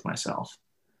honest with myself.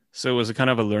 So was it kind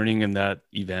of a learning in that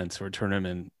event or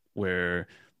tournament where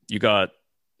you got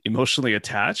emotionally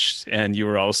attached and you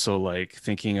were also like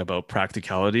thinking about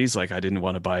practicalities? Like I didn't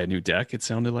want to buy a new deck, it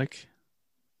sounded like.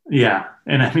 Yeah.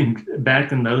 And I mean,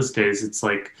 back in those days, it's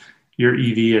like your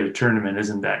EV at a tournament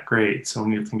isn't that great. So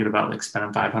when you're thinking about like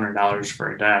spending $500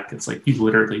 for a deck, it's like you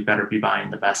literally better be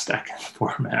buying the best deck in the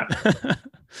format.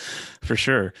 For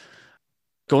sure.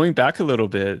 Going back a little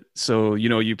bit, so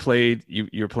you're playing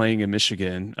in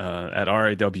Michigan at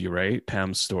RIW, right?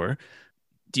 Pam's store.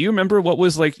 Do you remember what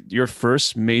was like your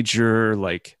first major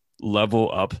like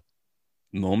level up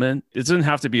moment? It doesn't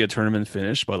have to be a tournament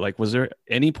finish, but like was there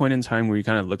any point in time where you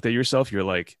kind of looked at yourself, you're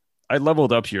like, I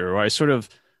leveled up here, or I sort of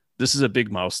this is a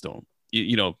big milestone,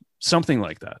 something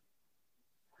like that.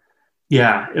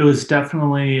 Yeah, it was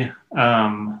definitely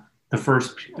the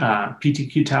first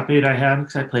PTQ top eight I had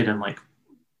because I played in like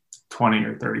 20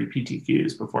 or 30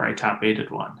 PTQs before I top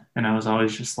eighted one. And I was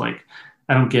always just like,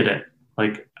 I don't get it.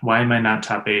 Like, why am I not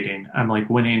top eighting? I'm like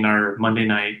winning our Monday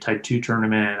night type two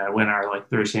tournament. I win our like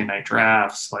Thursday night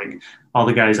drafts. Like all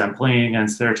the guys I'm playing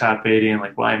against, they're top 80.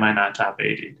 Like, why am I not top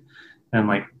 80? And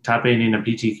like top 80 a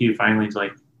PTQ finally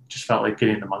like just felt like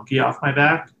getting the monkey off my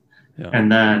back. Yeah.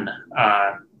 And then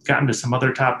got into some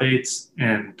other top eights,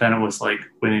 and then it was like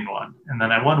winning one, and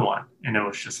then I won one, and it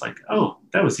was just like, oh,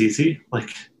 that was easy.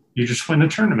 Like you just win a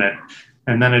tournament,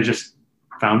 and then I just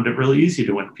found it really easy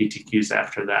to win PTQs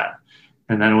after that.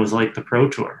 And then it was like the Pro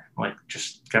Tour, like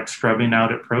just kept scrubbing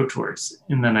out at Pro Tours,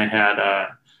 and then I had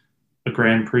a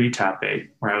Grand Prix top eight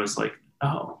where I was like,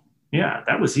 oh yeah,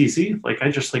 that was easy. Like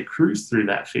I just like cruised through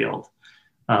that field.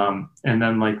 And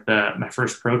then like my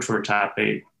first Pro Tour top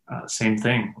eight, same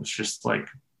thing, was just like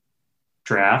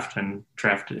draft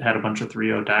had a bunch of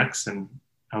 3-0 decks, and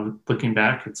I was looking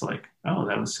back, it's like, oh,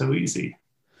 that was so easy.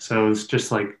 So it was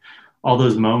just like all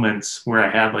those moments where I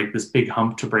had like this big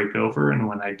hump to break over, and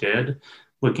when I did,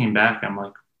 looking back, I'm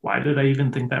like, why did I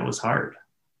even think that was hard?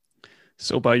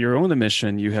 So by your own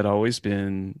admission, you always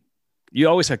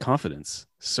had confidence.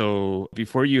 So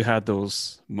before you had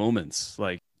those moments,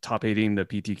 like top eighting the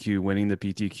PTQ, winning the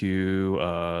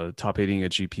PTQ, top eighting a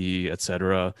GP,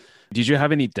 etc., did you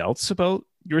have any doubts about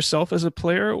yourself as a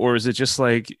player, or is it just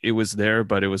like it was there,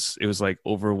 but it was like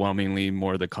overwhelmingly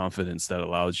more the confidence that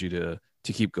allowed you to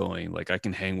keep going? Like I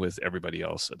can hang with everybody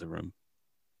else at the room.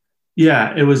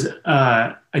 Yeah, it was.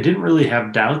 I didn't really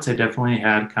have doubts. I definitely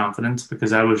had confidence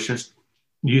because I was just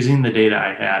using the data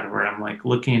I had, where I'm like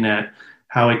looking at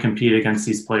how I compete against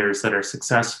these players that are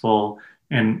successful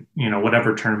in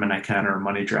whatever tournament I can, or a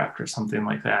money draft or something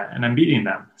like that, and I'm beating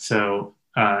them. So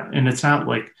and it's not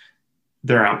like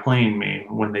they're outplaying me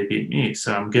when they beat me,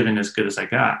 so I'm giving as good as I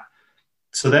got.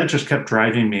 So that just kept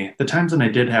driving me. The times when I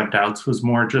did have doubts was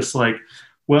more just like,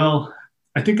 well,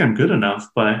 I think I'm good enough,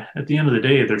 but at the end of the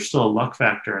day, there's still a luck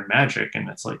factor in Magic, and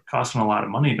it's like costing a lot of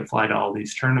money to fly to all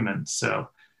these tournaments. So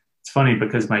it's funny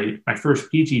because my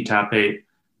first PG top eight,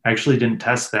 I actually didn't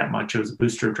test that much. It was a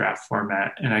booster draft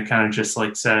format, and I kind of just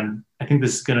like said, I think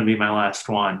this is going to be my last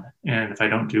one, and if I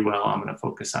don't do well, I'm going to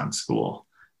focus on school,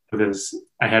 because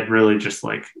I had really just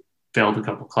like failed a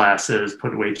couple classes,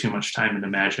 put way too much time into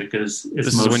Magic, as This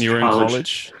is when most you were in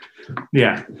college. college.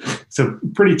 Yeah, so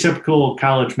pretty typical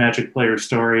college Magic player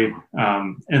story.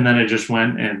 And then I just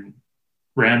went and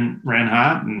ran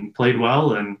hot and played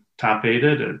well and top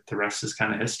eighted. And the rest is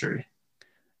kind of history.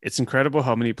 It's incredible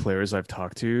how many players I've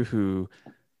talked to who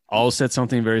all said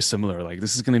something very similar. Like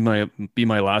this is going to be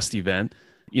my last event.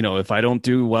 If I don't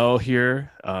do well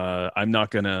here, I'm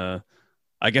not gonna.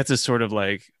 I get this sort of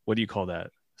like, what do you call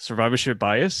that? Survivorship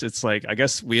bias. It's like, I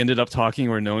guess we ended up talking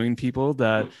or knowing people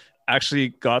that actually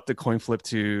got the coin flip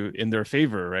to in their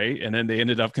favor, right? And then they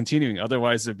ended up continuing.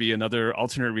 Otherwise, there'd be another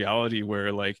alternate reality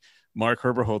where like Mark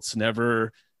Herberholz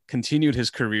never continued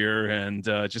his career and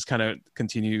just kind of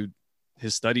continued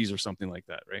his studies or something like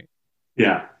that, right?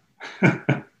 Yeah.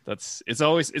 It's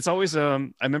always I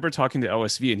remember talking to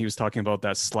LSV, and he was talking about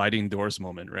that sliding doors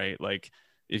moment, right? Like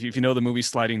if you know the movie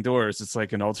Sliding Doors, it's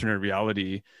like an alternate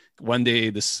reality. One day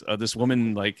this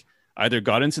woman like either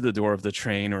got into the door of the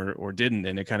train or didn't,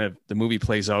 and it kind of, the movie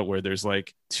plays out where there's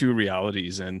like two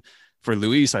realities. And for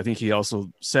Luis, I think he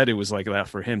also said it was like that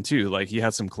for him too. Like he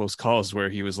had some close calls where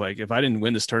he was like, if I didn't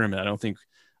win this tournament, I don't think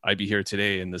I'd be here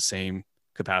today in the same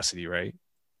capacity, right?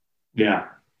 Yeah.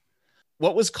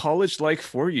 What was college like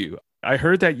for you? I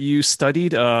heard that you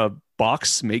studied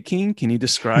box making. Can you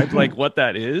describe like what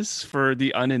that is for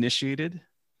the uninitiated?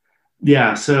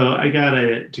 Yeah. So I got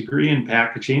a degree in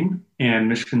packaging, and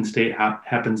Michigan State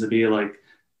happens to be like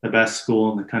the best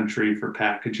school in the country for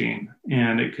packaging.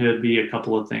 And it could be a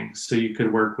couple of things. So you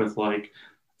could work with like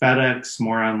FedEx,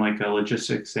 more on like a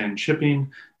logistics and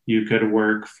shipping. You could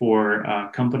work for a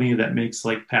company that makes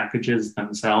like packages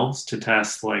themselves to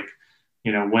test like,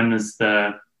 when is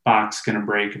the box going to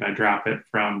break if I drop it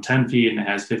from 10 feet and it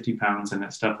has 50 pounds in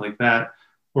it, stuff like that.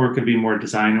 Or it could be more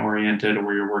design oriented,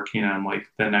 where you're working on like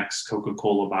the next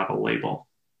Coca-Cola bottle label.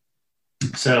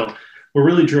 So what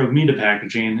really drove me to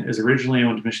packaging is originally I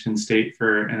went to Michigan State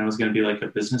and I was going to be like a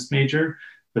business major,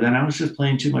 but then I was just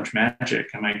playing too much Magic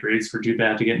and my grades were too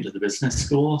bad to get into the business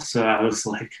school. So I was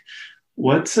like,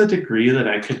 what's a degree that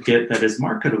I could get that is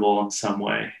marketable in some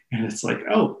way? And it's like,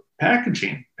 oh,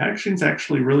 packaging. Packaging's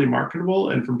actually really marketable.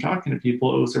 And from talking to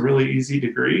people, it was a really easy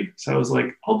degree. So I was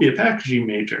like, I'll be a packaging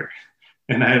major.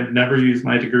 And I have never used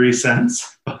my degree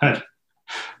since, but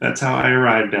that's how I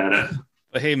arrived at it.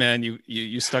 But hey, man,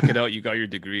 you stuck it out. You got your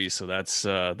degree, so that's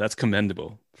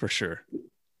commendable for sure.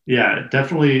 Yeah, it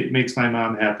definitely makes my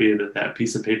mom happy that that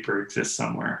piece of paper exists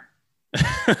somewhere.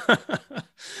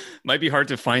 Might be hard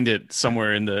to find it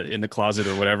somewhere in the closet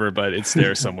or whatever, but it's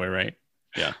there somewhere, right?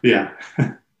 Yeah. Yeah.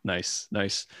 Nice,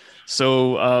 nice.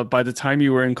 So by the time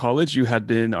you were in college, you had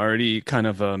been already kind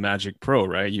of a Magic Pro,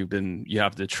 right? You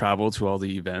have to travel to all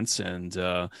the events and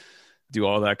do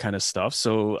all that kind of stuff.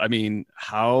 So I mean,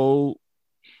 how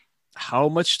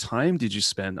much time did you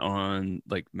spend on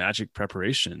like Magic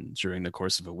preparation during the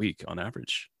course of a week on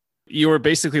average? You were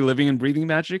basically living and breathing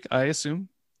Magic, I assume.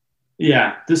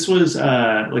 Yeah, this was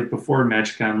like before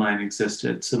Magic Online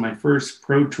existed. So my first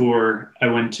pro tour I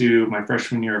went to my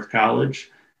freshman year of college,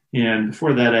 and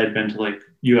before that I'd been to like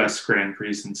U.S. Grand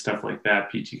Prix and stuff like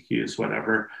that, PTQs,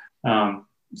 whatever.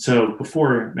 So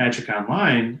before Magic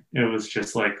Online, it was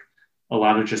just like a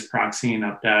lot of just proxying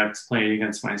up decks, playing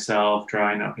against myself,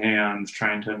 drawing up hands,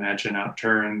 trying to imagine out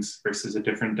turns versus a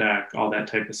different deck, all that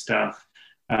type of stuff.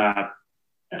 Uh,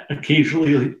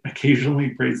 occasionally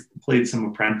played some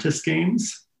apprentice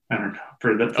games. I don't know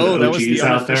for the Oh, that was the OGs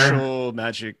out there. unofficial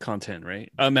Magic content, right?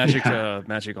 Yeah,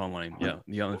 Magic Online. Yeah,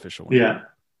 the unofficial one. yeah.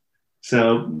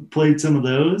 So played some of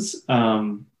those.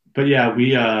 But yeah,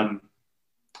 we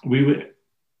would.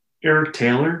 Eric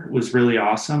Taylor was really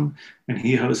awesome, and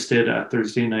he hosted a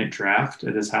Thursday night draft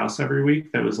at his house every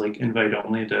week. That was like invite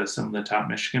only to some of the top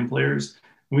Michigan players.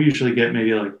 We usually get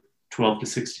maybe like 12 to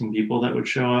 16 people that would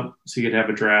show up, so you could have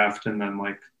a draft and then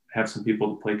like have some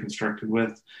people to play constructed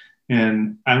with.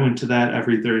 And I went to that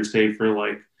every Thursday for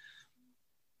like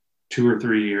 2 or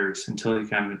 3 years until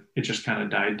it just kind of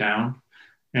died down.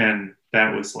 And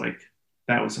that was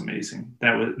amazing.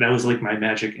 That was like my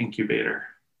magic incubator.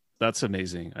 That's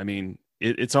amazing. I mean,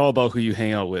 it's all about who you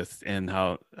hang out with and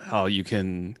how you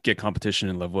can get competition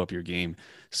and level up your game.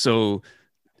 So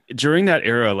during that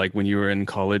era, like when you were in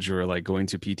college or like going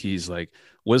to PTs, like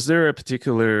was there a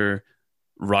particular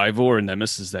rival or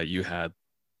nemesis that you had?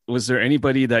 Was there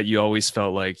anybody that you always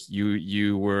felt like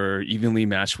you were evenly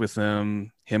matched with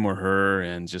them, him or her,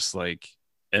 and just like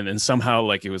and then somehow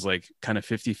like it was like kind of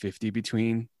 50-50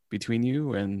 between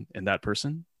you and that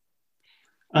person?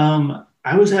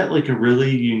 I was at like a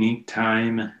really unique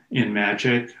time in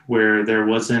Magic where there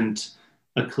wasn't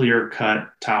a clear cut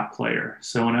top player.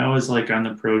 So when I was like on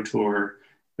the pro tour,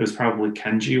 it was probably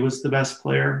Kenji was the best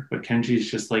player, but Kenji's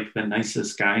just like the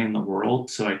nicest guy in the world.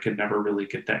 So I could never really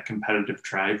get that competitive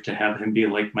drive to have him be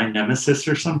like my nemesis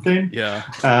or something. Yeah.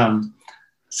 Um,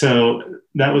 so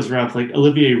that was rough. Like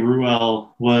Olivier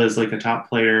Ruel was like a top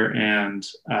player, and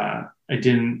I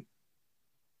didn't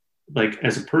like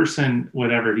as a person,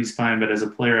 whatever, he's fine. But as a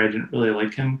player, I didn't really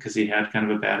like him because he had kind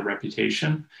of a bad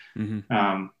reputation. Hmm.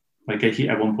 Like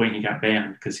at one point he got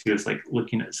banned because he was like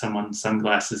looking at someone's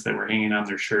sunglasses that were hanging on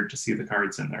their shirt to see the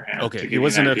cards in their hand Okay. to He give you an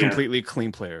wasn't a idea. completely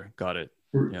clean player. Got it.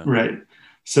 Yeah. Right.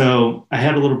 So I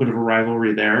had a little bit of a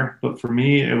rivalry there, but for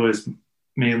me, it was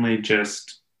mainly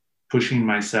just pushing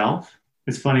myself.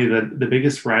 It's funny that the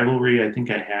biggest rivalry I think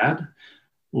I had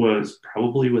was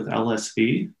probably with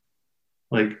LSV.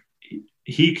 Like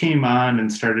he came on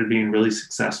and started being really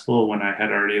successful when I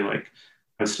had already like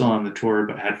I was still on the tour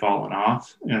but had fallen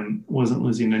off and wasn't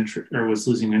losing interest or was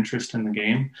losing interest in the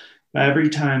game. But every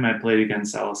time I played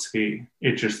against LSV,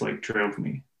 it just like drove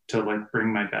me to like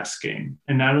bring my best game,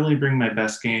 and not only bring my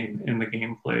best game in the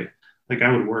gameplay, like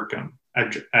I would work them.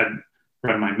 I'd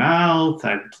run my mouth.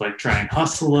 I'd like try and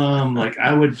hustle them. Like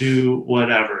I would do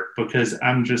whatever because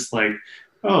I'm just like,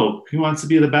 oh, he wants to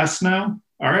be the best now.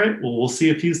 All right, well, we'll see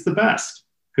if he's the best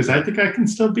because I think I can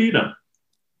still beat him.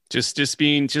 Just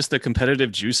being just the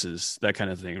competitive juices, that kind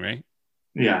of thing, right?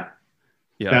 Yeah,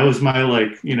 Yeah. that was my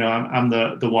like, I'm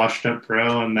the washed up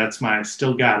pro, and that's my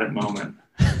still got it moment.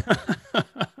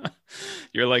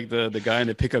 You're like the guy in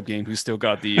the pickup game who's still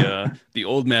got the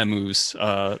old man moves,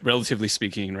 relatively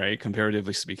speaking, right?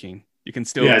 Comparatively speaking. You can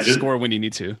still Yeah, score when you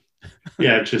need to.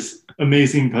 just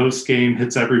amazing post game,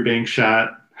 hits every bank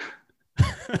shot.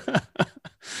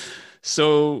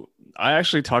 So I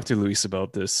actually talked to Luis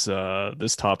about this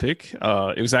topic.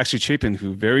 It was actually Chapin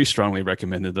who very strongly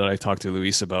recommended that I talk to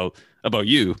Luis about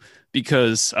you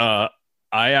because I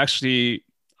actually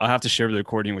I'll have to share the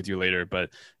recording with you later, but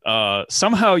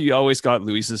somehow you always got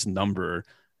Luis's number,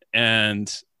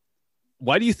 and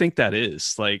why do you think that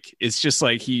is? Like it's just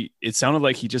like it sounded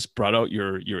like he just brought out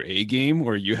your A game,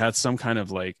 or you had some kind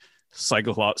of like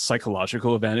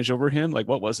psychological advantage over him. Like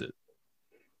what was it?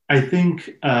 I think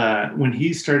when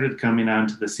he started coming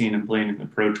onto the scene and playing in the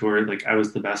pro tour, like I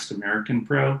was the best American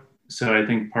pro. So I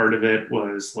think part of it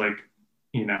was like,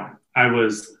 I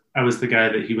was the guy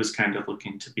that he was kind of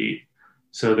looking to beat.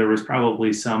 So there was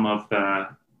probably some of the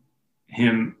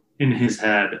him in his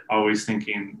head always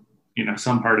thinking,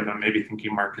 some part of him maybe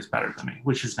thinking Mark is better than me,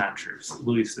 which is not true. So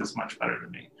Luis is much better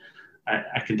than me.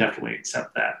 I can definitely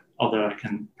accept that. Although I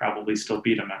can probably still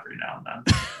beat him every now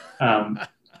and then.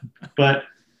 But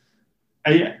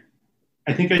I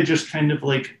I think I just kind of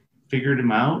like figured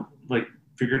him out, like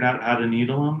figured out how to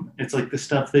needle him. It's like the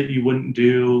stuff that you wouldn't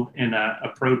do in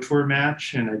a pro tour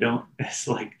match, and I don't. It's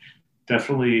like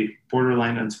definitely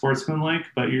borderline unsportsmanlike.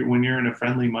 But when you're in a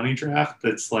friendly money draft,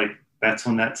 that's like that's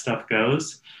when that stuff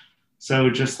goes. So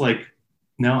just like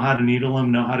know how to needle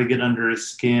him, know how to get under his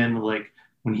skin. Like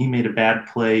when he made a bad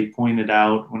play, point it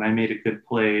out. When I made a good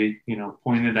play,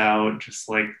 point it out. Just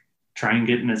like try and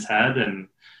get in his head. And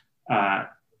uh,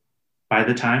 by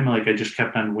the time like I just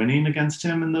kept on winning against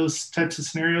him in those types of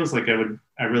scenarios, like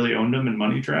I really owned him in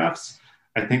money drafts.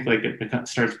 I think like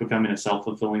starts becoming a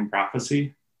self-fulfilling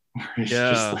prophecy where he's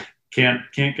just Yeah. like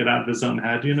can't get out of his own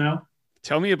head.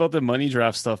 Tell me about the money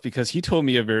draft stuff because he told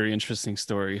me a very interesting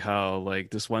story how like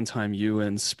this one time you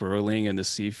and Sperling and the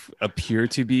Thief appear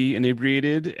to be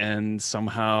inebriated and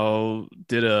somehow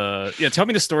did a yeah, tell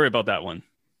me the story about that one.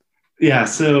 Yeah,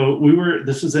 so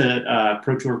this was at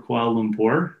Pro Tour Kuala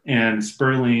Lumpur, and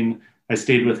Sperling, I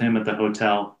stayed with him at the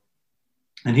hotel,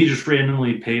 and he just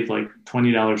randomly paid like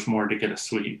 $20 more to get a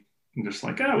suite. I'm just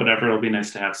like, whatever, it'll be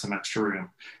nice to have some extra room.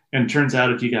 And it turns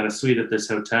out if you got a suite at this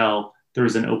hotel, there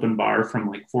was an open bar from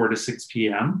like 4 to 6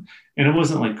 p.m. And it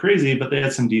wasn't like crazy, but they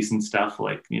had some decent stuff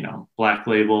like, Black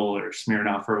Label or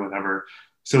Smirnoff or whatever.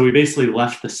 So we basically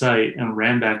left the site and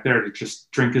ran back there to just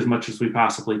drink as much as we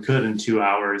possibly could in 2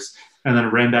 hours. And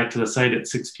then ran back to the site at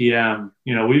 6 p.m.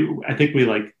 I think we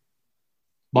like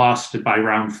lost it by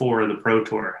round 4 of the Pro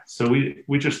Tour. So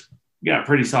we just got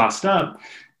pretty sauced up.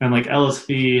 And like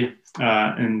LSV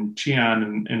and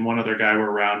Chian and one other guy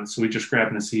were around. So we just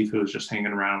grabbed Nassif, who was just hanging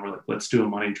around. We're like, let's do a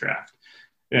money draft.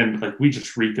 And like we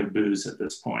just reek of booze at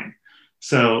this point.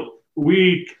 So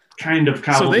we kind of So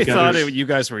cobbled they together. thought you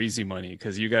guys were easy money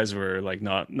because you guys were like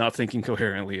not thinking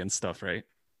coherently and stuff, right?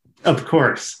 Of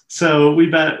course. So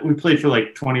we played for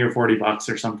like 20 or $40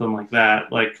 or something like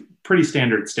that, like pretty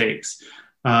standard stakes.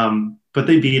 But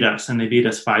they beat us and they beat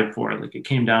us 5-4. Like it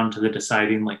came down to the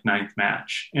deciding like ninth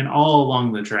match. And all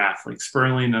along the draft, like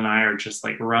Sperling and I are just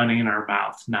like running our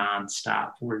mouth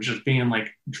nonstop. We're just being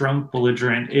like drunk,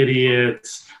 belligerent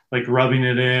idiots, like rubbing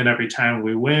it in every time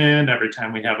we win, every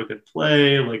time we have a good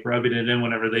play, like rubbing it in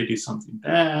whenever they do something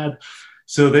bad.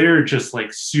 So they're just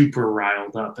like super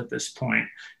riled up at this point.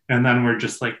 And then we're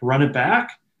just like, run it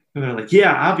back. And they're like,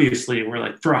 yeah, obviously. We're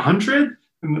like, for 100?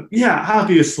 And yeah,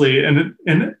 obviously. And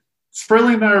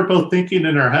Sperling and I are both thinking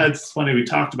in our heads. It's funny, we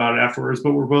talked about it afterwards,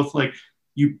 but we're both like,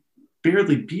 you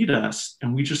barely beat us,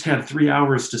 and we just had 3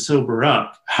 hours to sober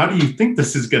up. How do you think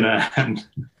this is going to end?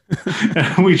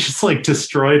 And we just like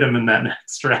destroyed him in that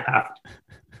next draft.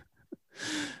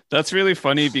 That's really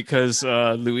funny because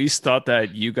Luis thought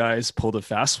that you guys pulled a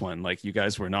fast one. Like you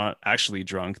guys were not actually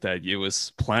drunk, that it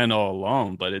was planned all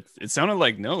along. But it sounded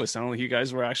like no, it sounded like you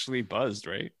guys were actually buzzed,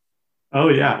 right? Oh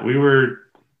yeah, we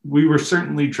were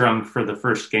certainly drunk for the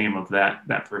first game of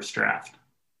that first draft.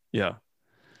 Yeah.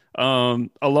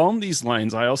 Along these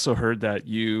lines, I also heard that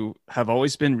you have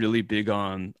always been really big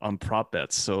on prop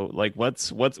bets. So like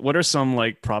what are some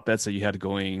like prop bets that you had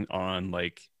going on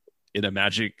like in a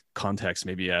Magic context,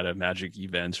 maybe at a Magic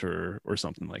event or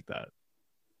something like that?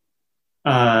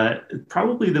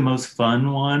 Probably the most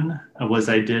fun one was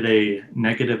I did a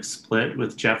negative split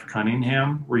with Jeff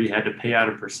Cunningham where you had to pay out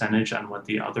a percentage on what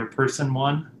the other person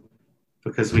won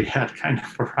because we had kind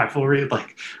of a rivalry.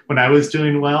 Like when I was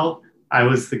doing well, I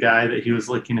was the guy that he was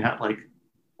looking at like,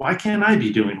 why can't I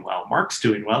be doing well? Mark's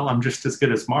doing well. I'm just as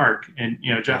good as Mark. And,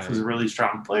 Jeff was Right. a really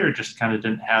strong player, just kind of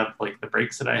didn't have like the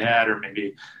breaks that I had, or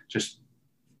maybe just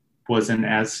wasn't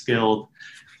as skilled.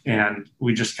 And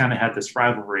we just kind of had this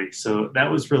rivalry. So that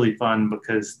was really fun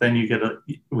because then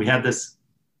we had this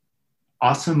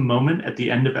awesome moment at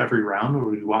the end of every round where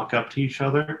we walk up to each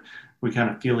other. We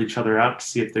kind of feel each other out to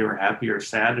see if they were happy or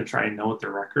sad to try and know what their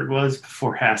record was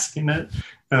before asking it.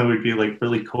 And we'd be like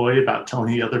really coy about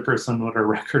telling the other person what our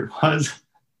record was.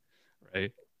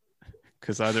 Right.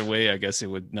 Because either way, I guess it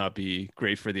would not be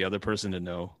great for the other person to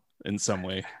know in some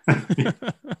way.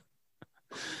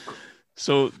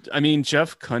 So, I mean,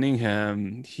 Jeff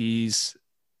Cunningham, he's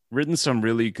written some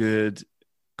really good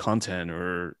content,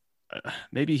 or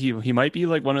maybe he might be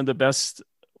like one of the best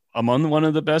among one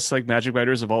of the best like Magic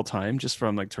writers of all time, just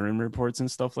from like tournament reports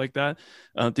and stuff like that.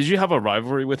 Did you have a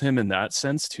rivalry with him in that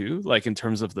sense too, like in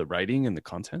terms of the writing and the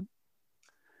content?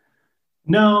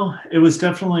 No, it was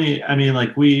definitely, I mean,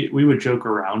 like we would joke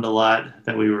around a lot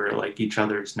that we were like each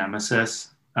other's nemesis.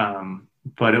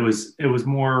 But it was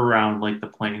more around like the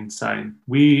playing side.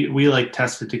 We like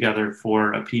tested together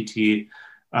for a PT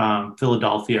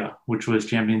Philadelphia, which was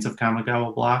Champions of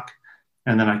Kamigawa block.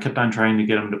 And then I kept on trying to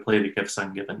get him to play the Gifts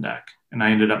Ungiven deck. And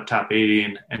I ended up top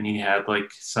 80, and he had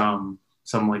like some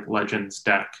like Legends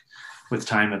deck with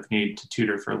Time of Need to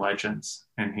tutor for Legends.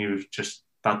 And he was just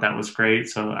thought that was great.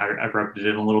 So I rubbed it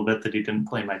in a little bit that he didn't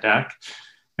play my deck.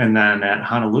 And then at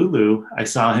Honolulu, I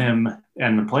saw him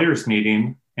in the players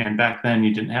meeting. And back then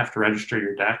you didn't have to register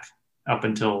your deck up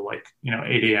until like,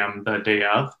 8 a.m. the day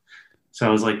of. So I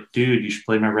was like, dude, you should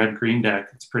play my red green deck.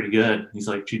 It's pretty good. He's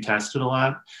like, did you test it a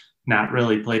lot? Not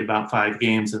really, played about 5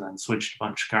 games and then switched a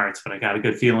bunch of cards, but I got a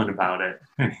good feeling about it.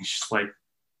 And he's just like,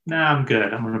 nah, I'm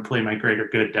good. I'm going to play my greater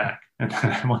good deck. And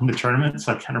then I won the tournament.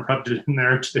 So I kind of rubbed it in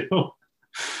there too.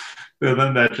 And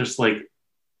then that just like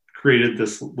created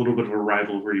this little bit of a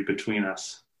rivalry between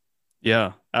us.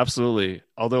 Yeah, absolutely.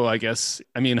 Although I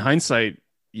mean, hindsight,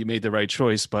 you made the right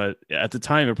choice, but at the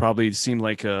time, it probably seemed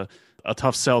like a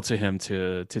tough sell to him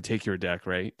to take your deck,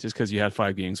 right? Just because you had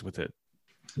 5 games with it.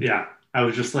 Yeah. I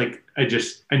was just like,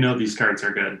 I know these cards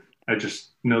are good. I just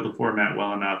know the format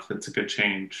well enough. It's a good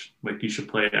change. Like you should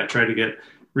play it. I tried to get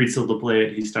Riesel to play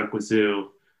it. He stuck with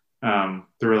Zoo. There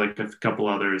were like a couple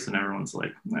others, and everyone's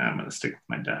like, nah, I'm going to stick with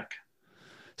my deck.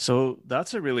 So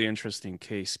that's a really interesting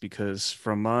case because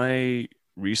from my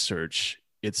research,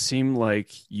 it seemed like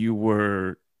you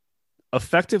were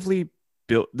effectively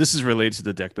built. This is related to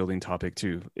the deck building topic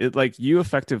too. It like you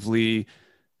effectively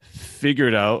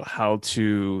figured out how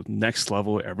to next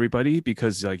level everybody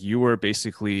because like you were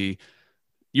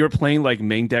playing like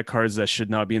main deck cards that should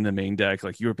not be in the main deck.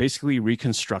 Like you were basically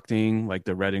reconstructing like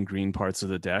the red and green parts of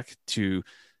the deck to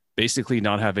basically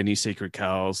not have any sacred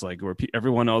cows, like where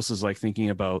everyone else is like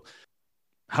thinking about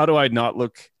how do I not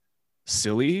look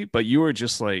silly, but you were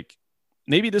just like,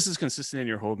 maybe this is consistent in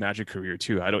your whole Magic career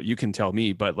too. I don't, you can tell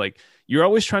me, but like you're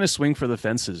always trying to swing for the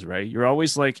fences, right? You're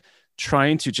always like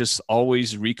trying to just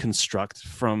always reconstruct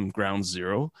from ground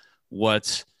zero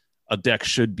what a deck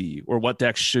should be or what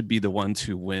deck should be the one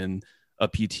to win a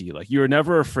PT. Like you're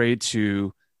never afraid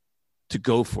to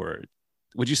go for it.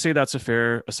 Would you say that's a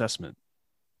fair assessment?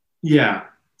 Yeah.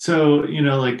 So,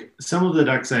 like some of the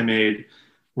decks I made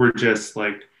were just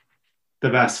like the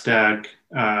best deck.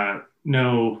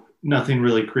 No, nothing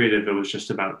really creative. It was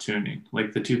just about tuning.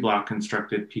 Like the 2 block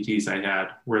constructed PTs I had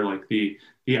were like the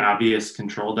obvious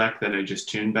control deck that I just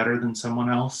tuned better than someone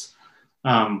else.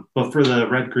 But for the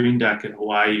red green deck in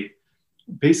Hawaii,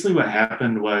 basically what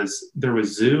happened was there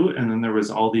was Zoo, and then there was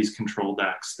all these control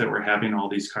decks that were having all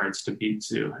these cards to beat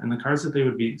Zoo. And the cards that they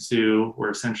would beat Zoo were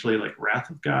essentially like Wrath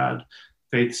of God,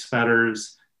 Faith's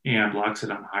Fetters, and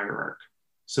Loxodon Hierarch.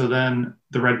 So then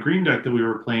the red green deck that we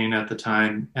were playing at the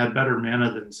time had better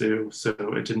mana than Zoo, so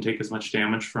it didn't take as much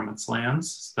damage from its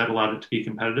lands. So that allowed it to be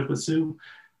competitive with Zoo.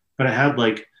 But it had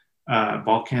like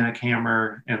Volcanic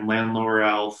Hammer and Landlower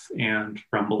Elf and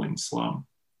Rumbling Sloan.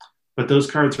 But those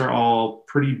cards are all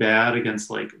pretty bad against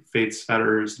like Faith's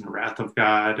Fetters and Wrath of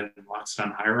God and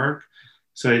Loxodon Hierarch.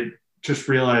 So I just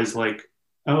realized like,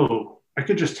 oh, I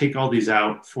could just take all these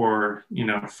out for,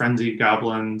 Frenzied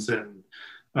Goblins and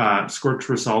Scorched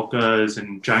Rusalkas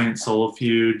and Giant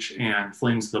Solifuge and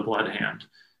Flames of the Blood Hand.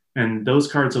 And those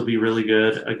cards will be really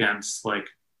good against like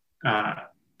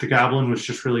the Goblin was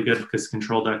just really good because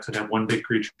control decks would have one big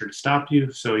creature to stop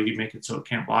you. So you make it so it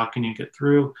can't block and you get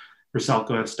through.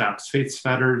 Rusalka stops Faith's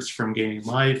Fetters from gaining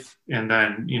life, and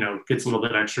then, gets a little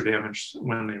bit extra damage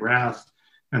when they Wrath.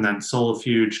 And then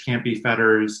Solifuge can't be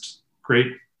Fetters.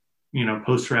 Great,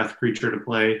 post-Wrath creature to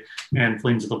play. And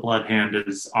Flames of the Blood Hand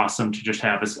is awesome to just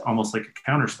have as almost like a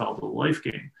counterspell to the life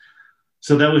gain.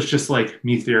 So that was just like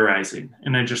me theorizing.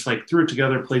 And I just like threw it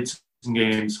together, played some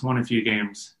games, won a few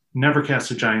games, never cast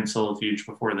a Giant Solifuge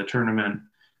before the tournament,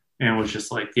 and was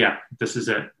just like, yeah, this is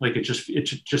it. Like it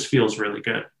just feels really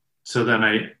good. So then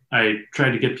I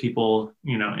tried to get people,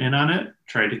 in on it,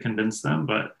 tried to convince them,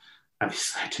 but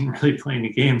obviously I didn't really play any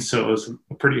games. So it was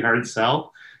a pretty hard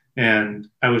sell. And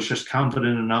I was just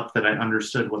confident enough that I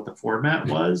understood what the format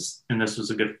was. And this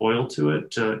was a good foil to it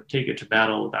to take it to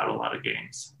battle without a lot of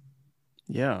games.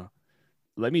 Yeah.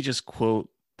 Let me just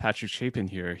quote Patrick Chapin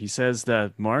here. He says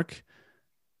that Mark,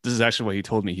 this is actually what he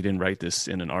told me. He didn't write this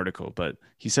in an article, but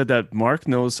he said that Mark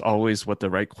knows always what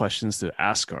the right questions to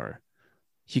ask are.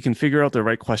 He can figure out the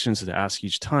right questions to ask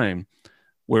each time.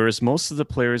 Whereas most of the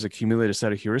players accumulate a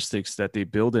set of heuristics that they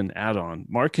build and add on,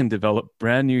 Mark can develop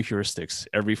brand new heuristics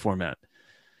every format.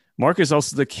 Mark is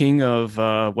also the king of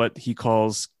what he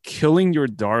calls killing your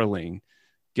darling,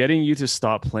 getting you to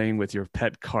stop playing with your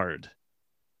pet card.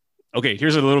 Okay,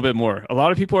 here's a little bit more. A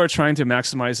lot of people are trying to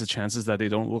maximize the chances that they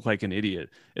don't look like an idiot,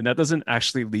 and that doesn't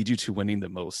actually lead you to winning the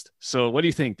most. So what do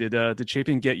you think? Did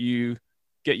Chapin get you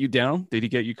get you down? Did he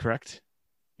get you correct?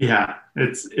 Yeah,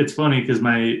 it's funny because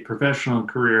my professional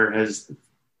career has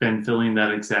been filling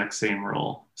that exact same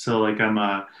role. So like I'm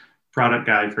a product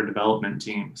guy for development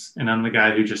teams, and I'm the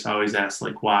guy who just always asks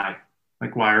like why?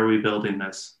 Like why are we building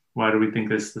this? Why do we think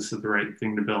this is the right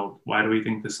thing to build? Why do we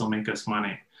think this will make us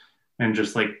money? And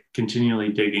just like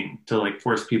continually digging to like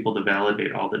force people to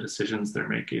validate all the decisions they're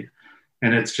making.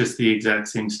 And it's just the exact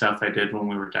same stuff I did when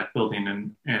we were deck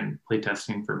building and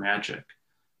playtesting for Magic.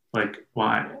 Like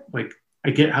why? Like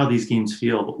I get how these games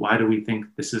feel, but why do we think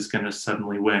this is going to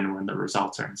suddenly win when the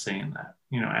results aren't saying that?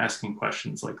 You know, asking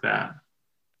questions like that.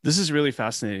 This is really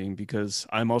fascinating because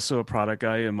I'm also a product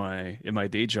guy in my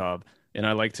day job, and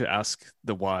I like to ask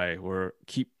the why or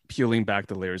keep peeling back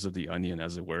the layers of the onion,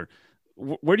 as it were.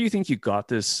 Where do you think you got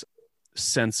this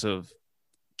sense of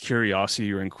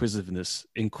curiosity or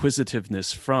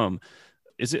inquisitiveness from?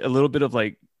 Is it a little bit of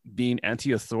like being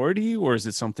anti-authority, or is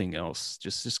it something else?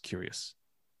 Just curious.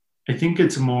 I think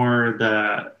it's more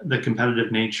the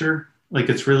competitive nature. Like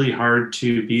it's really hard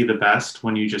to be the best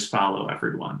when you just follow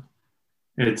everyone.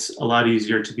 It's a lot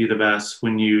easier to be the best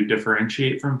when you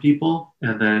differentiate from people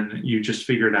and then you just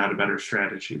figured out a better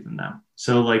strategy than them.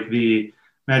 So, like the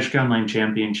Magic Online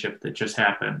Championship that just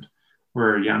happened,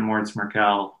 where Jan Moritz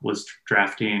Merkel was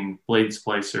drafting Blade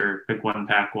Splicer, pick one,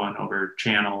 pack one over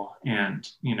Channel, and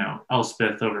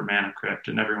Elspeth over Mana Crypt,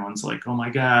 and everyone's like, "Oh my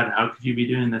God, how could you be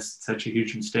doing this? It's such a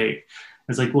huge mistake."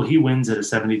 It's like, well, he wins at a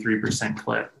 73%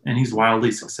 clip, and he's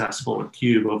wildly successful with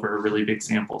Cube over a really big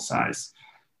sample size.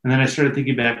 And then I started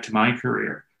thinking back to my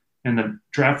career. And the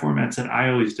draft formats that I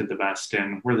always did the best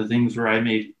in were the things where I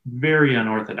made very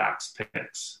unorthodox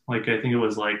picks. Like I think it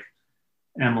was like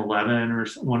M11 or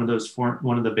one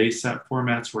of the base set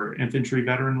formats where infantry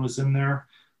veteran was in there.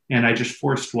 And I just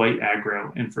forced white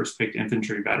aggro and first picked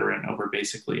infantry veteran over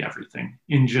basically everything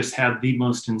and just had the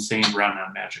most insane run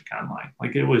on Magic Online.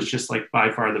 Like it was just like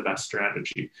by far the best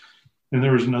strategy. And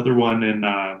there was another one in,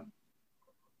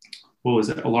 what was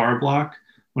it, Alara block,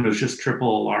 when it was just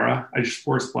triple Alara. I just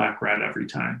forced black red every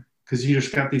time because you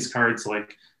just got these cards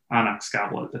like Onyx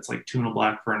Goblet that's like 2 and a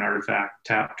black for an artifact,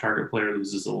 tap, target player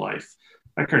loses a life.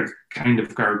 That card's kind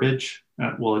of garbage.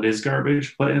 Well, it is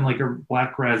garbage, but in like a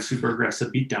black red super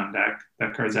aggressive beatdown deck,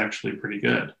 that card's actually pretty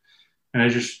good. And I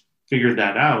just figured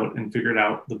that out and figured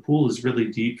out the pool is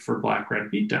really deep for black red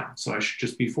beatdown. So I should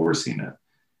just be forcing it.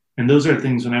 And those are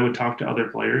things when I would talk to other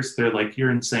players, they're like,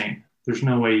 you're insane. There's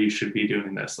no way you should be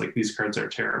doing this. Like these cards are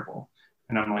terrible.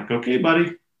 And I'm like, okay,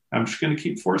 buddy, I'm just going to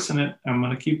keep forcing it. I'm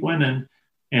going to keep winning.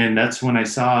 And that's when I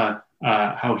saw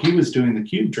how he was doing the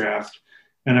cube draft.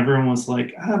 And everyone was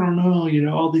like, I don't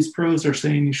know, all these pros are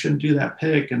saying you shouldn't do that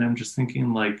pick. And I'm just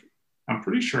thinking like, I'm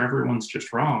pretty sure everyone's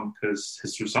just wrong because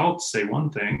his results say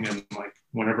one thing. And like,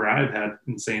 whenever I've had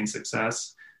insane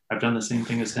success, I've done the same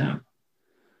thing as him.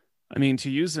 I mean,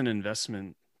 to use an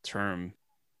investment term,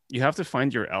 you have to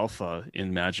find your alpha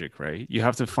in Magic, right? You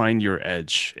have to find your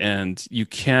edge, and you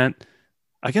can't.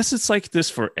 I guess it's like this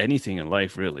for anything in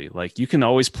life, really. Like you can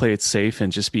always play it safe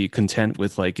and just be content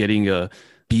with like getting a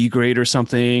B grade or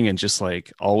something, and just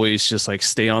like always just like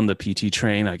stay on the PT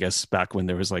train. I guess back when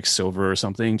there was like silver or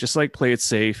something, just like play it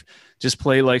safe. Just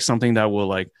play like something that will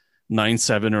like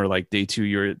 9-7 or like day two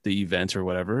your the event or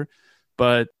whatever.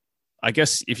 But I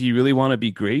guess if you really want to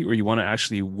be great or you want to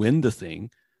actually win the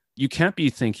thing, you can't be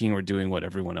thinking or doing what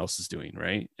everyone else is doing,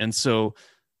 right? And so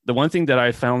the one thing that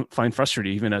I find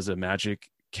frustrating, even as a Magic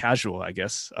casual, I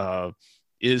guess,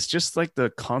 is just like the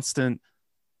constant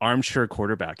armchair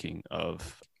quarterbacking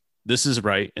of this is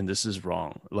right and this is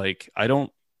wrong. Like I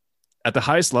don't, at the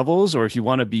highest levels, or if you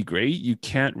want to be great, you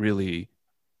can't really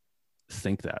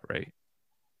think that, right?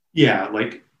 Yeah,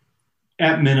 like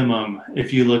at minimum,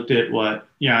 if you looked at what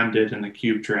Jan did in the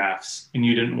cube drafts and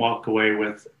you didn't walk away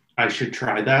with, I should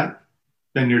try that,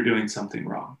 then you're doing something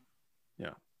wrong.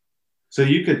 Yeah. So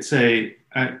you could say,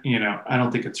 I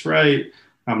don't think it's right.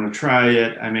 I'm going to try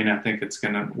it. I may not think it's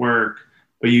going to work,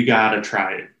 but you got to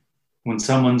try it. When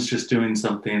someone's just doing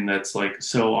something that's like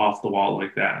so off the wall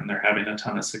like that and they're having a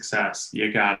ton of success,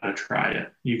 you got to try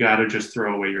it. You got to just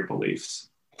throw away your beliefs.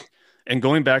 And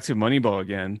going back to Moneyball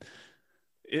again,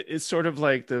 it's sort of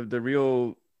like the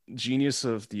real genius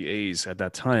of the A's at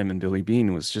that time and Billy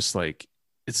Beane was just like,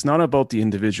 it's not about the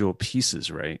individual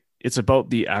pieces, right? It's about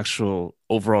the actual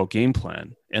overall game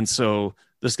plan. And so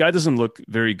this guy doesn't look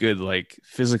very good, like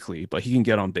physically, but he can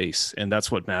get on base, and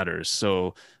that's what matters.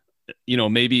 So,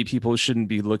 maybe people shouldn't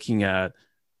be looking at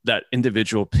that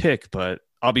individual pick, but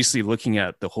obviously looking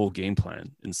at the whole game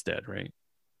plan instead, right?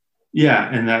 Yeah,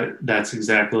 and that's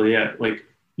exactly it. Like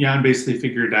Jan basically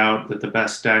figured out that the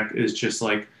best deck is just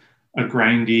like a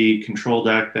grindy control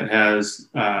deck that has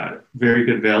very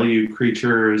good value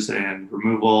creatures and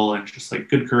removal and just like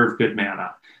good curve, good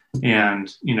mana.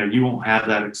 And you won't have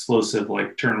that explosive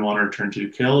like turn one or turn two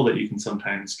kill that you can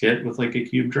sometimes get with like a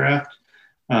cube draft.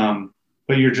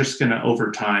 But you're just going to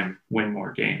over time win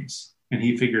more games. And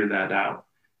he figured that out.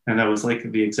 And that was like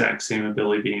the exact same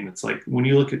ability being. It's like when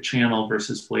you look at Channel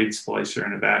versus Blade Splicer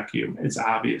in a vacuum, it's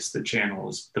obvious that Channel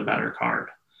is the better card.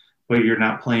 But you're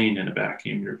not playing in a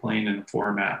vacuum. You're playing in a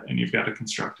format, and you've got to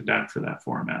construct a deck for that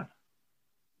format.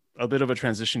 A bit of a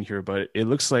transition here, but it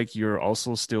looks like you're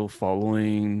also still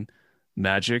following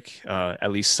Magic,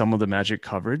 at least some of the Magic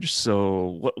coverage.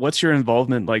 So what's your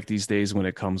involvement like these days when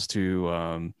it comes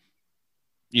to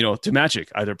to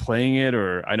Magic, either playing it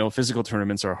or I know physical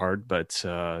tournaments are hard, but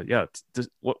yeah,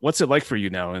 what's it like for you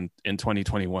now in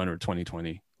 2021 or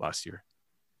 2020 last year?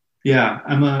 Yeah,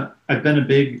 I've been a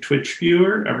big Twitch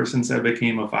viewer ever since I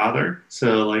became a father.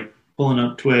 So like pulling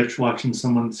up Twitch, watching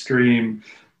someone stream,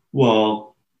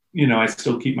 well, I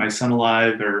still keep my son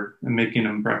alive or I'm making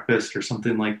him breakfast or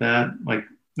something like that. Like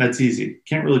that's easy.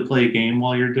 Can't really play a game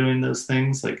while you're doing those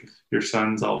things. Like if your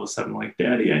son's all of a sudden like,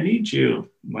 "Daddy, I need you."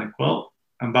 I'm like, "Well,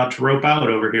 I'm about to rope out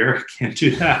over here. Can't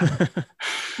do that."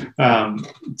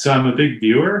 So I'm a big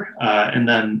viewer. And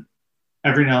then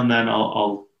every now and then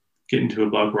I'll get into a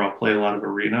bug where I'll play a lot of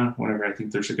Arena whenever I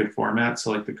think there's a good format.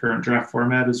 So like the current draft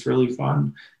format is really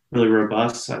fun, really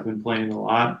robust. I've been playing a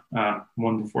lot.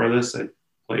 One before this, I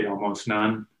played almost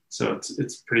none. So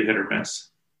it's pretty hit or miss.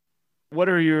 What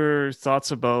are your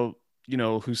thoughts about,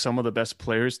 who some of the best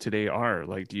players today are?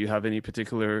 Like, do you have any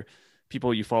particular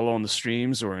people you follow on the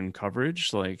streams or in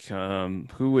coverage? Like,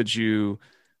 who would you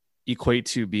equate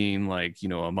to being like,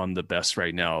 among the best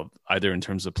right now, either in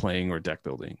terms of playing or deck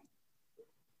building?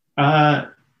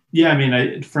 Yeah, I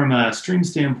mean, from a stream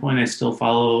standpoint, I still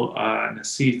follow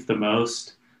Nassif the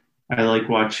most. I like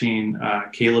watching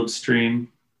Caleb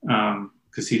stream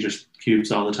because he just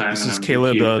cubes all the time. This and is I'm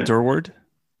Caleb Durward?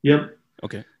 Yep.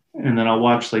 Okay. And then I'll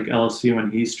watch like LSU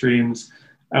when he streams.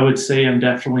 I would say I'm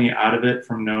definitely out of it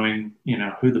from knowing,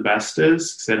 who the best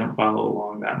is because I don't follow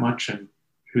along that much and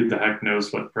who the heck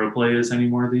knows what pro play is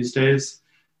anymore these days.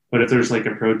 But if there's like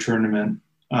a pro tournament,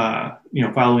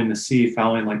 following the C,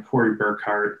 following like Corey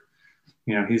Burkhart,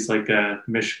 he's like a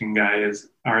Michigan guy, is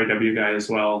RIW guy as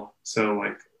well. So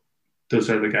like those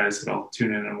are the guys that I'll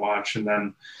tune in and watch. And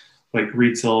then like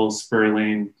Rietzel,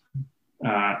 Sperling,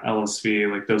 LSV,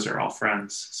 like those are all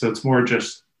friends. So it's more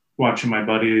just watching my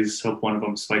buddies, hope one of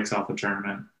them spikes off a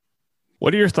tournament.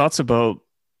 What are your thoughts about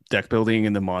deck building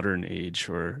in the modern age,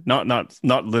 or not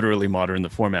literally modern, the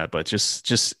format, but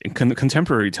just in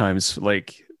contemporary times,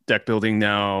 like deck building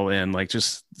now and like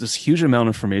just this huge amount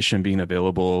of information being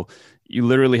available. You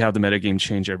literally have the metagame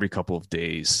change every couple of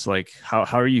days. Like how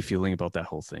are you feeling about that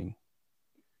whole thing?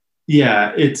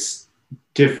 Yeah, it's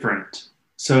different.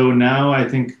 So now I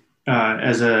think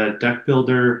as a deck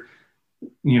builder,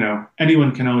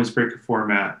 anyone can always break a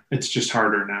format. It's just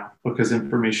harder now because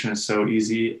information is so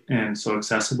easy and so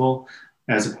accessible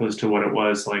as opposed to what it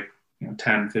was like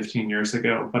 10, 15 years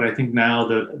ago. But I think now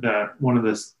the one of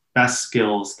the best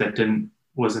skills that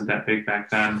wasn't that big back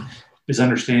then is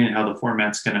understanding how the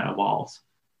format's going to evolve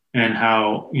and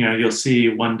how, you'll see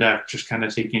one deck just kind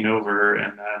of taking over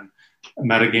and then a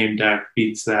metagame deck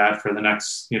beats that for the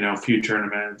next, few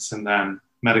tournaments. And then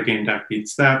metagame deck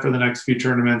beats that for the next few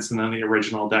tournaments. And then the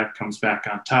original deck comes back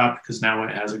on top because now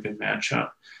it has a good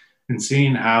matchup. And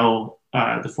seeing how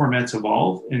the formats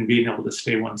evolve and being able to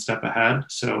stay one step ahead.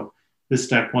 So this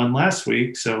deck won last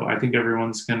week, so I think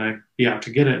everyone's going to be out to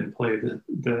get it and play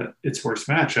its worst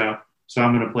matchup. So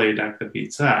I'm going to play a deck that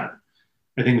beats that.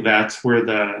 I think that's where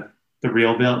the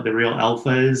real alpha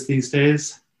is these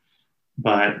days.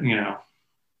 But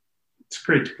it's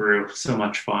great to brew. So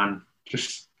much fun.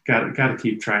 Just got to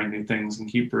keep trying new things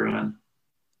and keep brewing.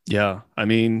 Yeah, I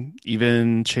mean,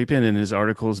 even Chapin in his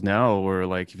articles now, or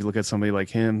like if you look at somebody like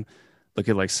him, look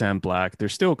at like Sam Black, they're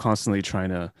still constantly trying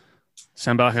to.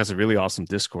 Sam Black has a really awesome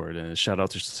Discord, and shout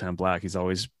out to Sam Black. He's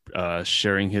always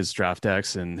sharing his draft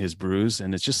decks and his brews,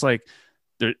 and it's just like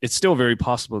it's still very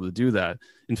possible to do that.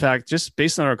 In fact, just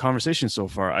based on our conversation so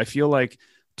far, I feel like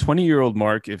 20-year-old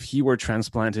Mark, if he were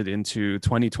transplanted into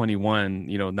 2021,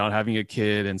 not having a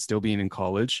kid and still being in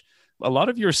college, a lot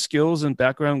of your skills and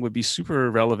background would be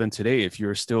super relevant today if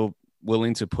you're still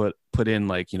willing to put in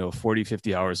like 40,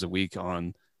 50 hours a week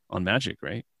on Magic,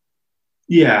 right?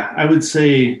 Yeah, I would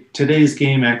say today's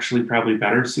game actually probably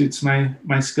better suits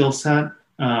my skill set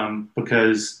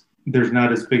because there's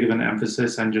not as big of an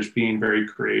emphasis on just being very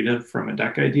creative from a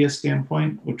deck idea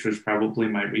standpoint, which was probably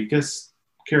my weakest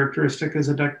characteristic as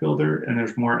a deck builder, and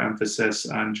there's more emphasis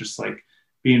on just like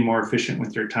being more efficient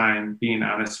with your time, being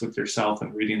honest with yourself,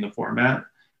 and reading the format,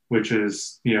 which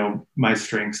is, my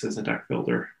strengths as a deck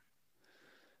builder.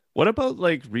 What about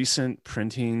like recent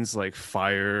printings like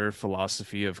Fire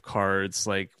Philosophy of Cards?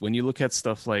 Like when you look at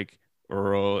stuff like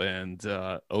Uro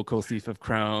and Oko Thief of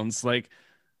Crowns, like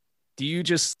do you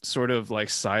just sort of like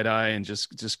side eye and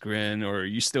just grin, or are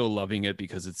you still loving it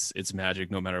because it's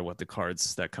Magic no matter what the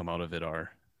cards that come out of it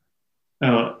are?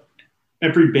 Uh,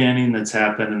 every banning that's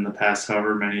happened in the past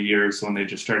however many years, when they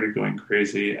just started going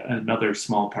crazy, another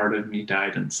small part of me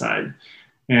died inside.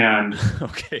 And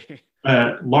Okay.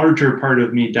 a larger part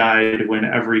of me died when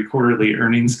every quarterly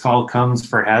earnings call comes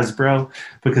for Hasbro,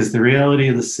 because the reality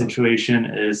of the situation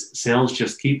is sales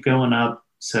just keep going up.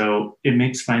 So it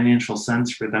makes financial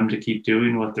sense for them to keep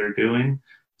doing what they're doing.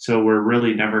 So we're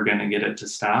really never going to get it to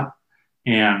stop.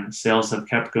 And sales have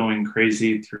kept going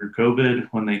crazy through COVID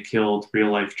when they killed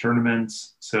real life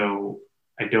tournaments. So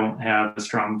I don't have a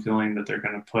strong feeling that they're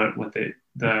going to put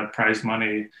the prize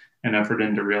money and effort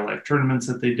into real life tournaments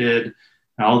that they did.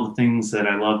 And all the things that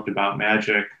I loved about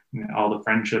Magic, all the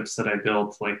friendships that I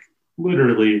built, like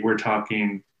literally, we're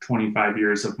talking 25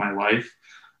 years of my life,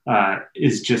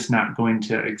 is just not going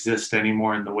to exist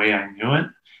anymore in the way I knew it.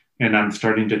 And I'm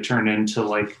starting to turn into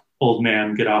like old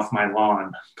man, get off my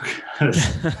lawn,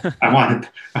 because I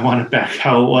want it back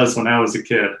how it was when I was a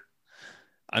kid.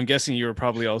 I'm guessing you were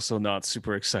probably also not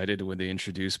super excited when they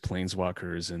introduced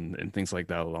planeswalkers and things like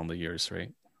that along the years,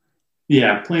 right?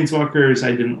 Yeah, Planeswalkers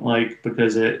I didn't like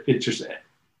because it just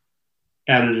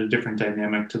added a different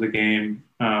dynamic to the game.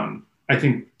 I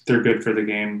think they're good for the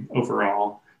game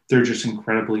overall. They're just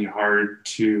incredibly hard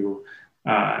to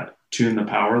tune the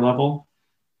power level.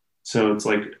 So it's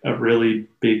like a really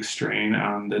big strain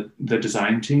on the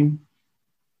design team,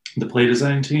 the play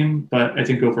design team. But I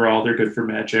think overall they're good for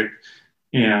Magic.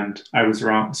 And I was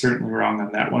wrong, certainly wrong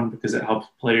on that one, because it helps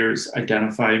players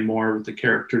identify more with the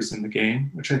characters in the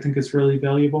game, which I think is really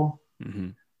valuable.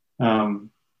 Mm-hmm. Um,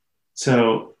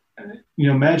 so,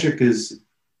 Magic is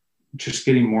just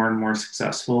getting more and more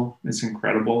successful. It's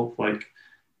incredible. Like,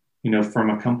 from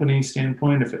a company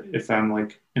standpoint, if I'm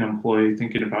like an employee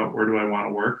thinking about where do I want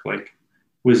to work, like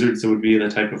Wizards would be the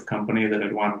type of company that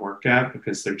I'd want to work at,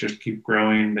 because they just keep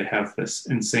growing. They have this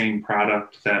insane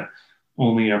product that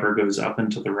only ever goes up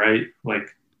and to the right.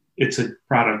 Like, it's a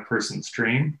product person's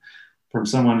dream, from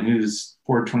someone who's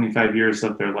poured 25 years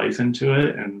of their life into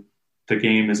it, and the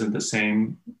game isn't the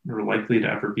same or likely to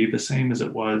ever be the same as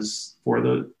it was for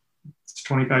the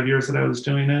 25 years that I was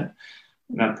doing it.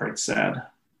 And that part's sad.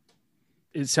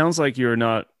 It sounds like you're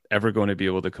not ever going to be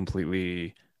able to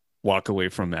completely walk away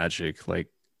from Magic, like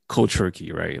cold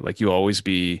turkey, right? Like you always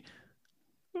be,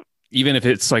 even if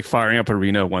it's like firing up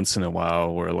Arena once in a while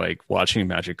or like watching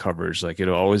Magic coverage, like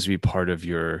it'll always be part of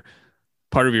your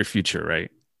future, right?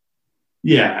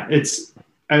 Yeah,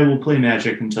 I will play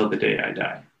Magic until the day I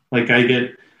die. Like I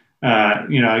get,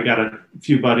 I got a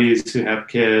few buddies who have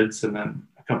kids, and then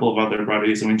a couple of other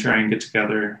buddies, and we try and get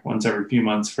together once every few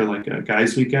months for like a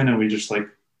guys' weekend, and we just like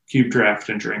cube draft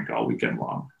and drink all weekend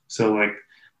long. So like,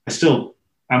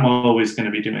 I'm always going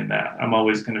to be doing that. I'm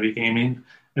always going to be gaming.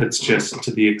 It's just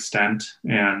to the extent,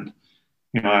 and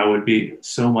I would be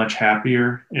so much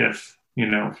happier if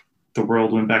the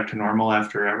world went back to normal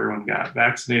after everyone got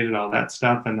vaccinated, all that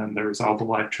stuff. And then there was all the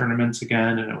live tournaments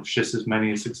again, and it was just as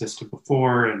many as existed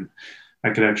before. And I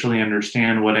could actually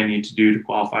understand what I need to do to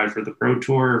qualify for the Pro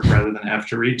Tour rather than have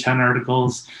to read 10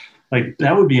 articles. Like,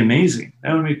 that would be amazing.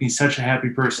 That would make me such a happy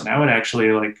person. I would actually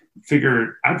I'd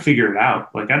figure it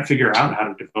out. Like, I'd figure out how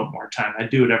to devote more time. I'd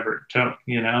do whatever it took,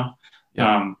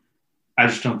 Yeah. I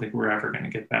just don't think we're ever going to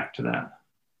get back to that.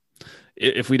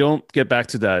 If we don't get back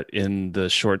to that in the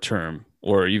short term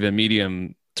or even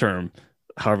medium term,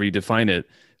 however you define it,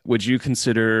 would you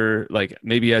consider, like,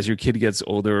 maybe as your kid gets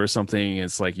older or something,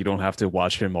 it's like you don't have to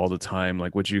watch him all the time,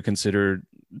 like would you consider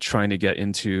trying to get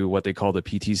into what they call the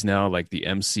PTs now, like the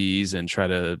MCs, and try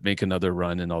to make another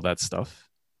run and all that stuff?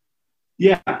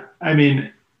 Yeah, I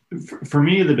mean, for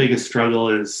me, the biggest struggle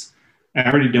is I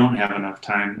already don't have enough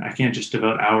time. I can't just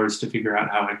devote hours to figure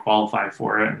out how I qualify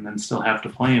for it and then still have to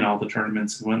play in all the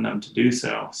tournaments and win them to do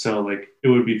so. So, like, it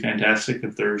would be fantastic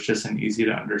if there was just an easy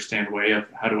to understand way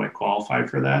of how do I qualify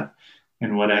for that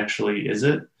and what actually is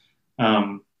it.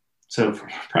 So from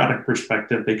a product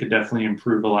perspective, they could definitely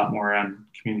improve a lot more on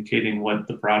communicating what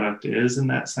the product is in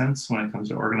that sense when it comes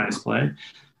to organized play.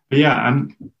 But yeah,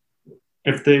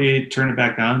 if they turn it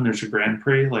back on, there's a Grand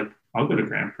Prix, like, I'll go to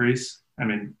Grand Prix. I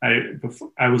mean,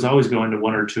 I was always going to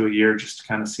one or two a year just to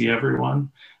kind of see everyone,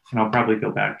 and I'll probably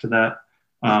go back to that.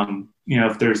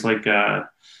 If there's like a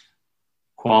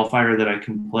qualifier that I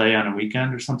can play on a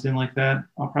weekend or something like that,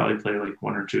 I'll probably play like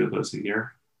one or two of those a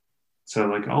year. So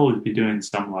like I'll always be doing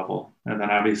some level. And then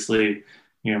obviously,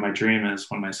 my dream is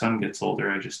when my son gets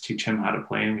older, I just teach him how to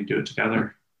play and we do it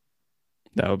together.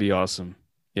 That would be awesome.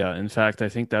 Yeah, in fact, I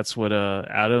think that's what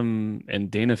Adam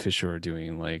and Dana Fisher are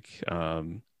doing. Like,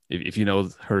 if you know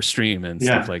her stream and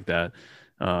stuff Yeah, like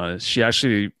that, she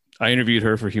actually I interviewed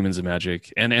her for Humans of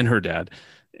Magic and her dad,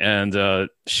 and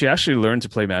she actually learned to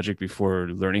play Magic before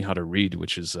learning how to read,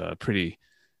 which is pretty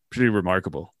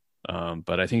remarkable.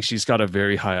 But I think she's got a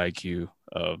very high IQ.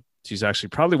 She's actually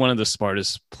probably one of the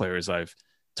smartest players I've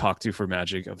talked to for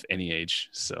Magic of any age.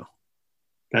 So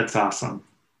that's awesome.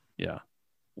 yeah.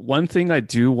 One thing I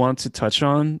do want to touch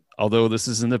on, although this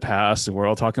is in the past and we're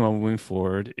all talking about moving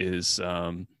forward, is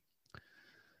I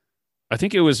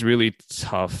think it was really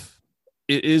tough.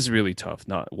 It is really tough,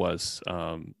 not was.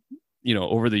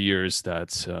 Over the years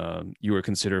that you were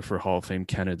considered for Hall of Fame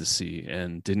candidacy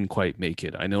and didn't quite make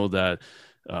it. I know that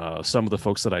some of the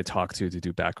folks that I talked to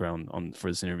do background on for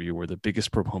this interview were the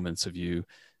biggest proponents of you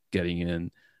getting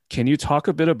in. Can you talk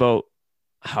a bit about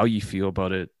how you feel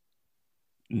about it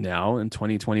now in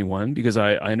 2021? Because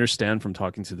I understand from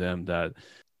talking to them that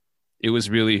it was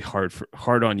really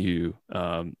hard on you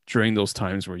during those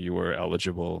times where you were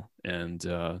eligible and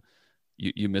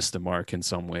you missed the mark in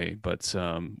some way. But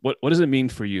what does it mean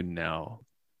for you now?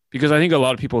 Because I think a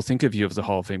lot of people think of you as a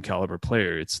Hall of Fame caliber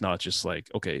player. It's not just like,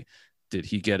 okay, did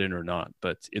he get in or not?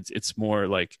 But it's more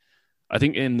like, I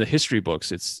think in the history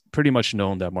books, it's pretty much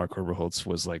known that Mark Herberholz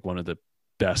was like one of the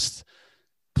best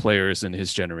players in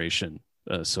his generation.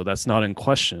 So that's not in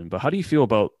question. But how do you feel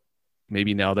about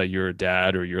maybe now that you're a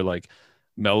dad or you're like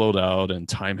mellowed out and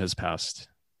time has passed?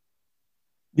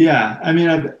 Yeah, I mean,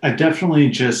 I've definitely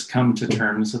just come to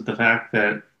terms with the fact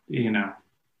that,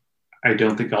 I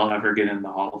don't think I'll ever get in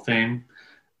the Hall of Fame.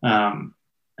 And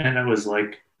it was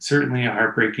like certainly a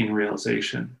heartbreaking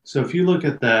realization. So if you look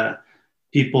at the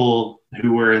people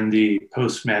who were in the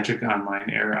post Magic Online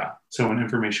era, so when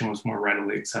information was more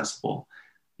readily accessible,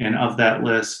 and of that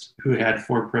list, who had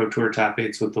 4 Pro Tour top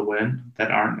eights with the win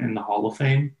that aren't in the Hall of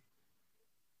Fame,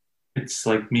 it's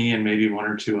like me and maybe one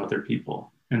or two other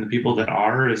people. And the people that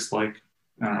are is like,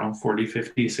 I don't know, 40,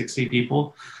 50, 60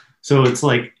 people. So it's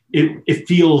like, it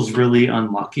feels really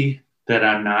unlucky that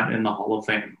I'm not in the Hall of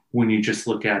Fame when you just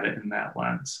look at it in that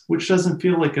lens, which doesn't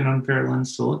feel like an unfair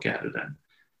lens to look at it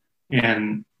in.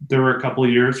 And there were a couple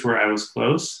of years where I was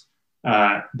close.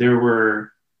 There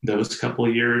were those couple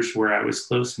of years where I was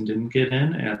close and didn't get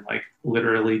in and like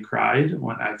literally cried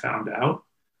when I found out.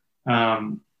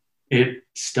 It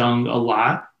stung a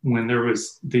lot when there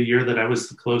was the year that I was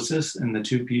the closest and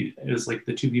it was like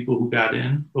the two people who got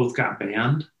in both got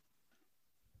banned.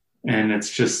 And it's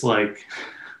just like,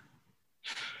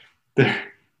 there,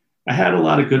 I had a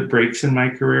lot of good breaks in my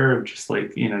career of just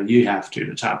like, you have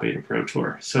to top eight a Pro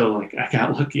Tour. So like I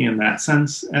got lucky in that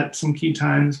sense at some key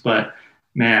times, but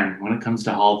man, when it comes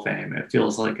to Hall of Fame, it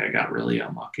feels like I got really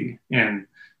unlucky. And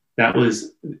that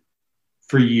was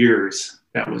for years,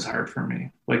 that was hard for me.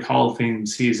 Like Hall of Fame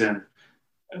season,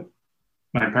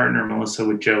 my partner Melissa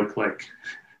would joke like,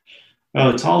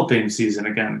 "Oh, it's Hall of Fame season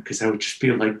again," because I would just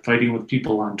be like fighting with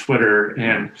people on Twitter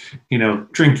and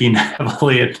drinking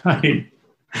heavily at night.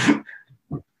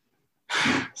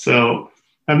 So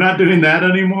I'm not doing that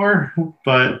anymore.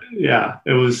 But yeah,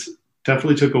 it was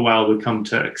definitely took a while to come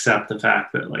to accept the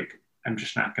fact that like I'm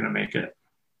just not going to make it.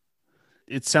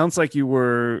 It sounds like you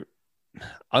were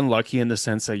unlucky in the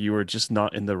sense that you were just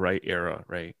not in the right era,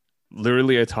 right?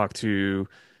 Literally, I talked to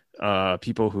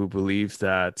people who believe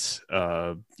that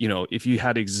if you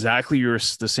had exactly the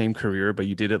same career, but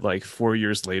you did it like 4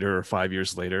 years later or 5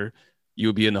 years later, you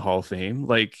would be in the Hall of Fame.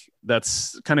 Like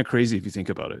that's kind of crazy if you think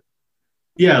about it.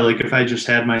 Yeah, like if I just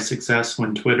had my success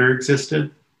when Twitter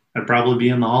existed, I'd probably be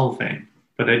in the Hall of Fame.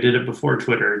 But I did it before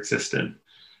Twitter existed.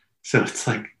 So it's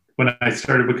like when I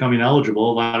started becoming eligible,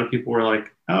 a lot of people were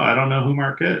like, "Oh, I don't know who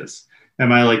Mark is." And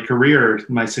my like career,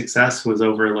 my success was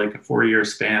over like a 4 year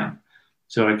span.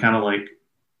 So I kind of like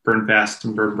burned fast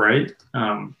and burned bright.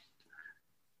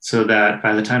 So that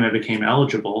by the time I became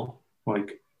eligible,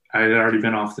 like I had already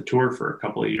been off the tour for a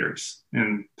couple of years,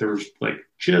 and there was like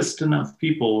just enough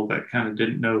people that kind of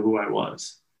didn't know who I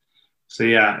was. So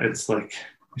yeah, it's like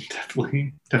it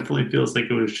definitely feels like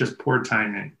it was just poor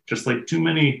timing, just like too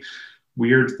many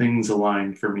weird things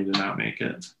aligned for me to not make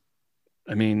it.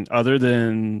 I mean, other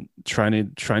than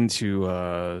trying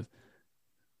to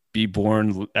be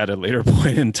born at a later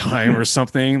point in time or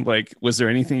something, like was there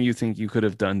anything you think you could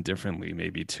have done differently,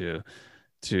 maybe to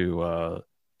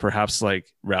perhaps like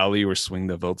rally or swing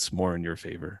the votes more in your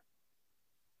favor?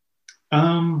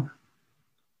 Um,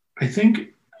 I think,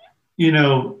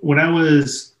 when I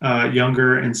was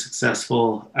younger and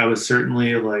successful, I was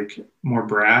certainly like more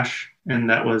brash. And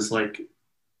that was like,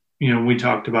 we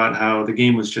talked about how the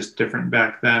game was just different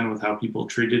back then with how people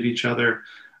treated each other.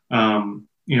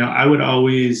 I would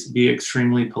always be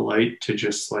extremely polite to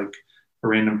just like a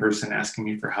random person asking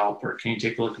me for help or can you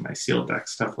take a look at my seal deck,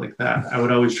 stuff like that. I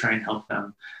would always try and help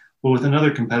them. But with another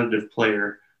competitive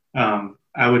player,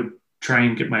 I would try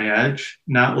and get my edge,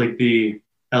 not like the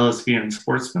LSVN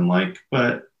sportsman like,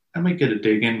 but I might get a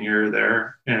dig in here or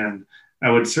there. And I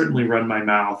would certainly run my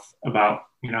mouth about,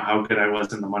 how good I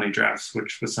was in the money drafts,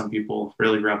 which with some people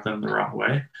really rubbed them the wrong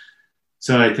way.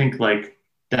 So I think like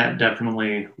that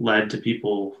definitely led to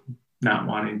people not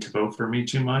wanting to vote for me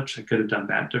too much. I could have done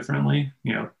that differently.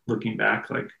 Looking back,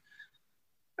 like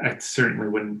I certainly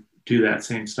wouldn't do that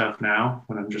same stuff now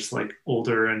when I'm just like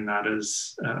older and not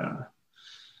as,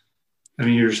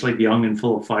 you're just like young and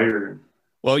full of fire.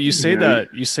 Well, You know,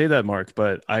 you say that, Mark,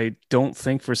 but I don't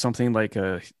think for something like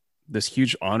this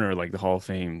huge honor like the Hall of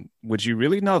Fame, would you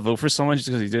really not vote for someone just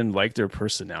because you didn't like their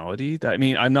personality? That, I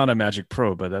mean, I'm not a Magic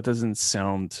pro, but that doesn't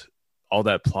sound all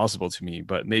that plausible to me.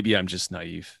 But maybe I'm just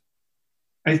naive.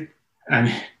 I, I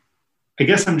mean, I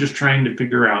guess I'm just trying to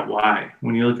figure out why.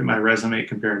 When you look at my resume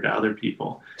compared to other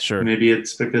people, Sure. maybe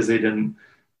it's because they didn't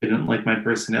like my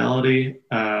personality.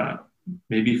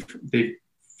 Maybe they,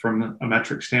 from a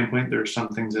metric standpoint, there's some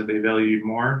things that they valued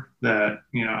more that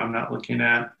I'm not looking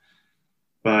at.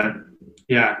 But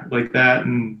yeah, like that,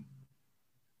 and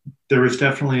there was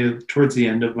definitely towards the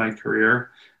end of my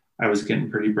career, I was getting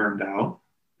pretty burned out,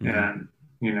 Hmm. and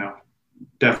you know,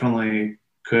 definitely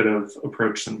could have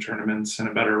approached some tournaments in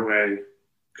a better way.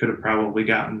 Could have probably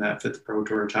gotten that fifth Pro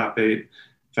Tour top eight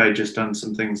if I had just done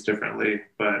some things differently.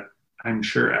 But I'm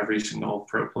sure every single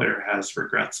pro player has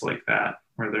regrets like that,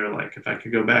 where they're like, if I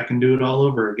could go back and do it all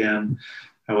over again,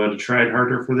 I would have tried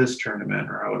harder for this tournament,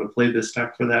 or I would have played this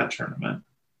deck for that tournament.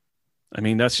 I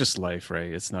mean, that's just life,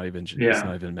 right? It's Yeah.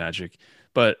 not even magic.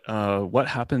 But what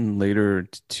happened later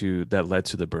to that led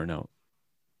to the burnout?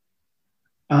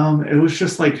 It was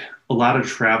just like a lot of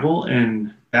travel.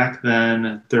 And back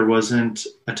then, there wasn't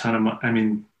a ton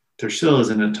of, there still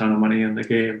isn't a ton of money in the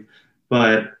game.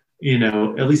 But,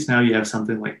 at least now you have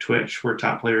something like Twitch where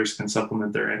top players can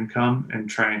supplement their income and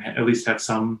try and at least have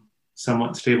some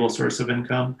somewhat stable source of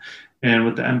income. And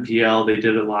with the MPL, they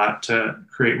did a lot to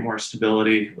create more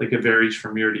stability. Like it varies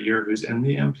from year to year who's in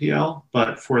the MPL,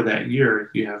 but for that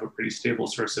year, you have a pretty stable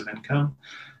source of income.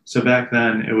 So back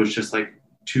then, it was just like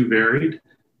too varied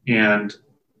and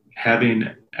having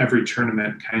every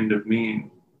tournament kind of mean,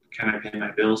 can I pay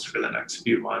my bills for the next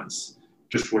few months,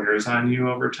 just wears on you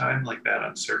over time, like that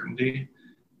uncertainty.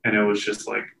 And it was just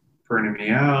like burning me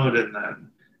out. And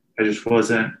then I just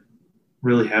wasn't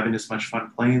really having as much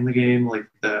fun playing the game. Like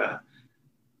Bitter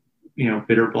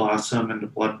Blossom and the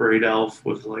Bloodbraid Elf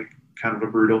was like kind of a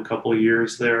brutal couple of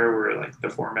years there where like the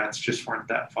formats just weren't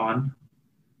that fun.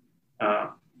 Uh,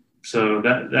 so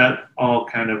that all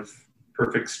kind of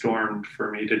perfect stormed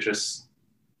for me to just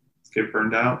get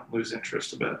burned out, lose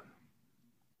interest a bit.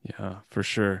 Yeah, for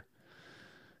sure.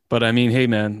 But I mean, hey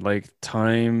man, like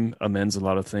time amends a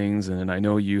lot of things, and I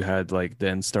know you had like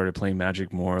then started playing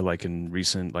Magic more like in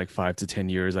recent like 5 to 10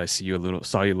 years. I saw you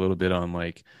a little bit on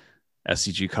like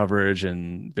SCG coverage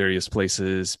and various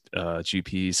places,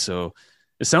 GPs. So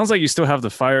it sounds like you still have the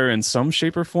fire in some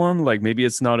shape or form. Like maybe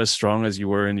it's not as strong as you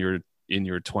were in your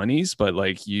 20s, but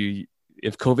like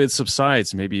if COVID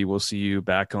subsides, maybe we'll see you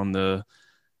back on the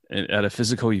at a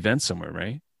physical event somewhere,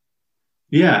 right?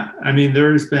 Yeah,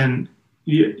 there's been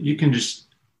you can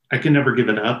just I can never give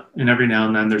it up, and every now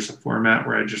and then there's a format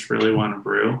where I just really want to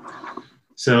brew.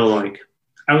 So like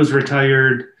I was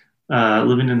retired,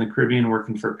 living in the Caribbean,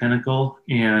 working for Pinnacle,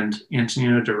 and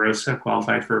Antonino De Rosa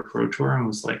qualified for a pro tour and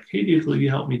was like, "Hey, dude, will you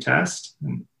help me test?"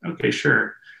 And okay,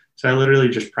 sure. So I literally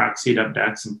just proxied up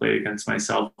decks and played against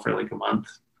myself for like a month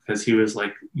because he was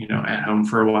like, at home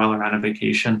for a while or on a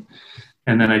vacation.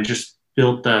 And then I just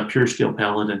built the Pure Steel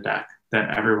Paladin deck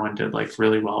that everyone did like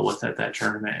really well with at that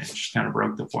tournament and just kind of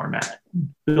broke the format.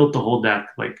 Built the whole deck,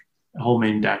 like a whole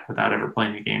main deck without ever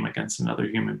playing a game against another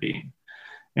human being.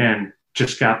 And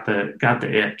just got the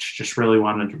itch, just really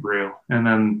wanted to brew. And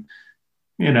then,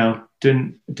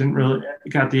 didn't really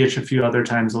got the itch a few other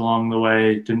times along the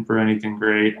way, didn't brew anything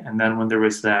great. And then when there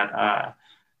was that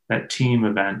team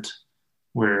event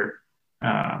where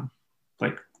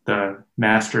like the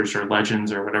Masters or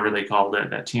Legends or whatever they called it,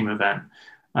 that team event,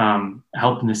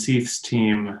 helped Nassif's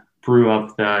team brew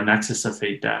up the Nexus of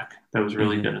Fate deck that was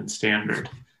really good in Standard.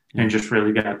 and Yeah. just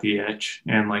really got the itch.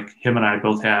 And like him and I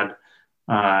both had,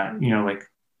 like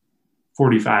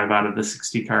 45 out of the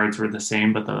 60 cards were the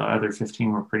same, but the other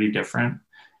 15 were pretty different.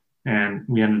 And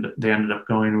they ended up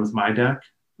going with my deck.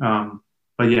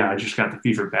 But yeah, I just got the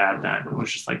fever bad then. It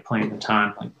was just like playing a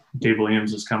ton. Like Dave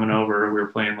Williams was coming over. We were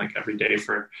playing like every day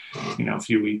for, a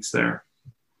few weeks there.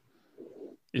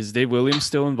 Is Dave Williams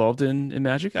still involved in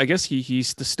Magic? I guess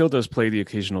still does play the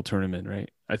occasional tournament,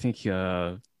 right? I think he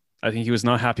was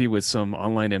not happy with some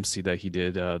online MC that he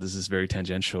did. This is very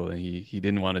tangential, and he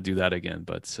didn't want to do that again.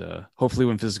 But hopefully,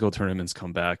 when physical tournaments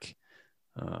come back,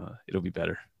 it'll be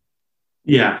better.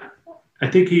 Yeah, I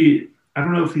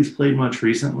don't know if he's played much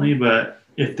recently, but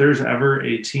if there's ever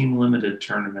a team limited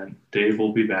tournament, Dave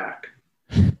will be back.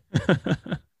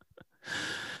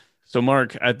 So,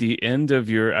 Mark, at the end of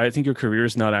I think your career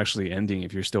is not actually ending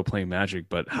if you're still playing Magic,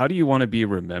 but how do you want to be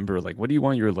remembered? Like, what do you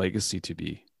want your legacy to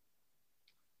be?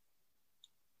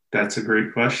 That's a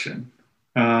great question.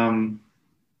 Um,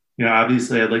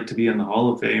 Obviously, I'd like to be in the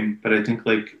Hall of Fame, but I think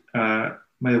like my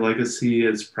legacy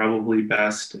is probably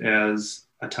best as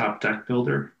a top deck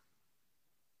builder.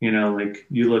 Like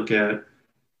you look at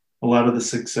a lot of the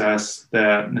success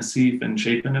that Nassif and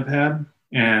Chapin have had,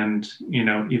 and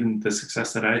even the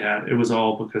success that I had, it was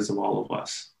all because of all of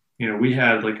us. We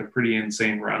had like a pretty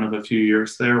insane run of a few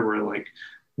years there, where like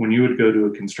when you would go to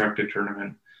a constructed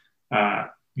tournament,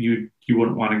 you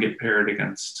wouldn't want to get paired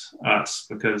against us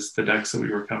because the decks that we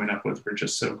were coming up with were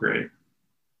just so great.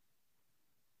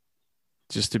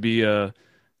 Just to be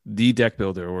the deck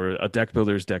builder or a deck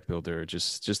builder's deck builder,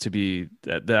 just to be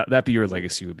that be your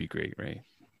legacy would be great, right?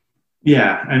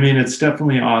 Yeah, I mean, it's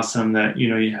definitely awesome that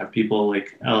you have people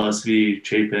like LSV,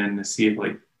 Chapin, Nassif,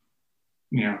 like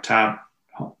top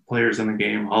players in the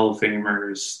game, Hall of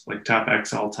Famers, like top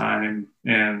X all time,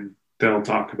 and they'll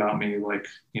talk about me like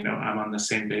I'm on the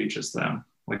same page as them,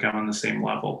 like I'm on the same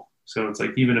level. So it's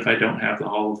like even if I don't have the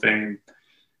Hall of Fame,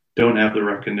 don't have the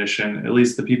recognition, at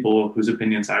least the people whose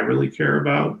opinions I really care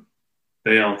about,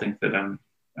 they all think that I'm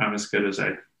as good as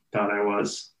I thought I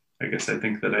was. I guess I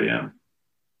think that I am.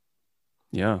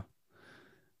 Yeah.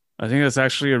 I think that's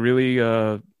actually a really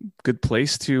good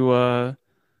place to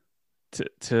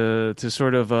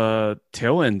sort of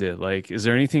tail end it. Like, is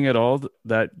there anything at all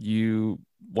that you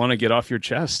want to get off your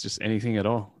chest? Just anything at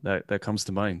all that comes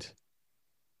to mind?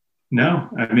 No,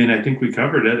 I mean I think we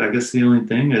covered it. I guess the only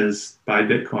thing is buy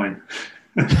Bitcoin.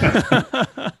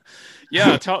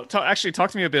 Yeah, actually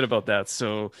talk to me a bit about that.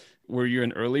 So, were you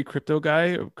an early crypto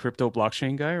guy, or crypto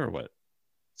blockchain guy, or what?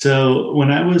 So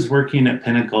when I was working at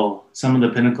Pinnacle, some of the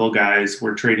Pinnacle guys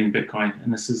were trading Bitcoin,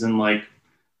 and this is in like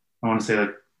I want to say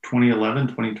like 2011,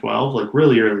 2012, like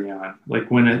really early on, like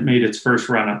when it made its first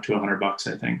run up to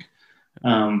 $100, I think.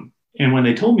 And when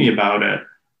they told me about it,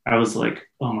 I was like,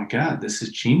 oh my God, this is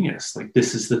genius. Like,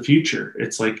 this is the future.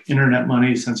 It's like internet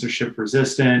money, censorship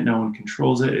resistant. No one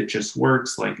controls it. It just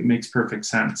works. Like, it makes perfect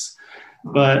sense.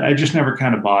 But I just never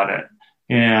kind of bought it.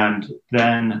 And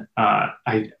then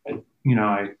I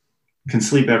can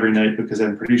sleep every night because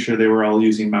I'm pretty sure they were all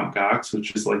using Mt. Gox,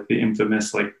 which is like the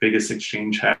infamous, like biggest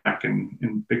exchange hack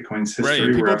in Bitcoin's Right,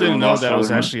 history, and where people didn't everyone know lost that all was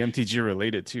their money. actually MTG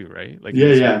related too, right? Like it Yeah,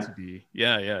 was meant yeah. to be.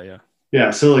 Yeah, yeah, yeah. Yeah,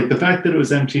 so like the fact that it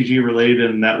was MTG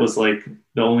related and that was like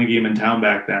the only game in town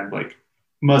back then, like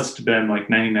must have been like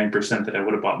 99% that I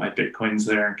would have bought my Bitcoins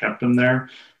there and kept them there.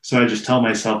 So I just tell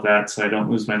myself that so I don't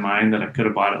lose my mind that I could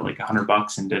have bought it like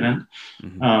 $100 and didn't.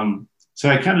 Hmm. So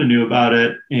I kind of knew about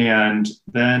it. And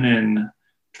then in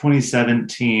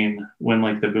 2017, when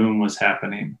like the boom was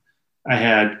happening, I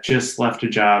had just left a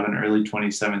job in early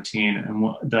 2017, and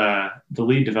the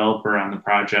lead developer on the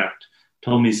project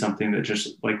told me something that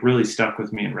just like really stuck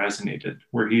with me and resonated.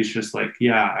 Where he's just like,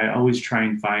 "Yeah, I always try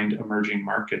and find emerging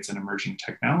markets and emerging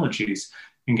technologies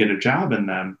and get a job in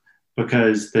them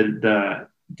because the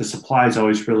supply is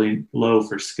always really low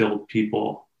for skilled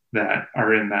people that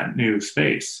are in that new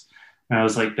space." And I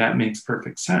was like, "That makes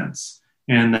perfect sense."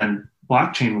 And then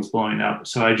blockchain was blowing up.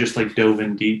 So I just like dove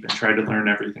in deep and tried to learn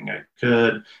everything I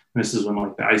could. And this is when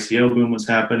like the ICO boom was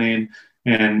happening.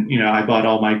 And I bought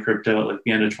all my crypto at like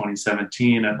the end of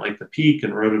 2017 at like the peak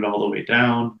and rode it all the way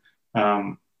down.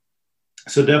 Um,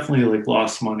 so definitely like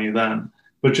lost money then,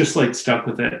 but just like stuck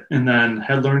with it. And then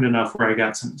had learned enough where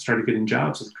I started getting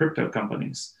jobs with crypto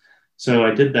companies. So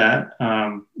I did that.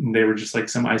 They were just like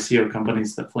some ICO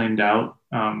companies that flamed out.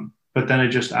 But then I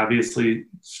just obviously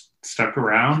stuck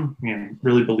around and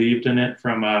really believed in it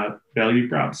from a value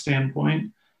prop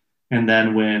standpoint. And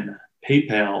then when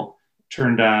PayPal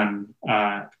turned on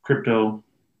crypto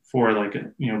for like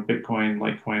Bitcoin,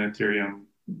 Litecoin, Ethereum,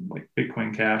 like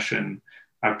Bitcoin Cash in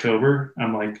October,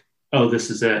 I'm like, oh, this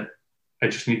is it. I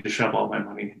just need to shove all my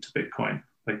money into Bitcoin.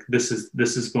 Like this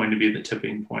is going to be the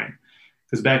tipping point.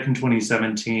 Because back in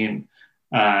 2017,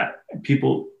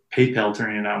 people PayPal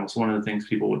turning on was one of the things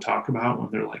people would talk about when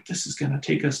they're like, this is going to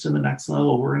take us to the next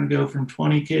level. We're going to go from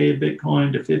 20K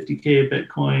Bitcoin to 50K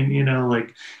Bitcoin.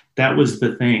 Like that was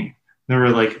the thing. There were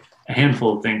like a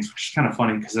handful of things, which is kind of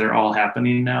funny because they're all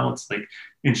happening now. It's like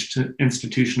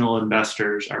institutional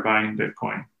investors are buying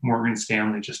Bitcoin. Morgan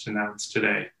Stanley just announced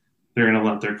today they're going to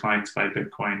let their clients buy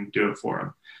Bitcoin and do it for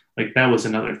them. Like that was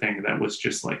another thing that was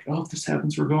just like, oh, if this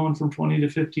happens, we're going from 20 to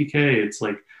 50K. It's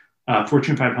like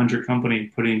Fortune 500 company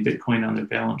putting Bitcoin on their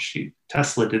balance sheet.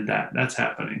 Tesla did that. That's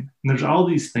happening. And there's all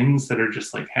these things that are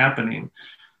just like happening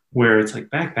where it's like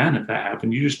back then, if that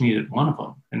happened, you just needed one of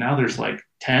them. And now there's like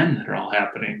 10 that are all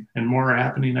happening and more are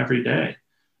happening every day.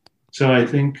 So I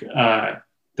think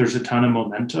there's a ton of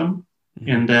momentum. Mm-hmm.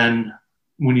 And then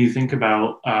when you think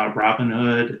about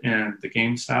Robinhood and the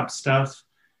GameStop stuff,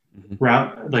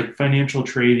 like financial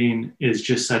trading is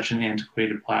just such an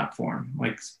antiquated platform.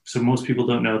 Like, so most people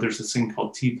don't know there's this thing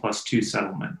called T+2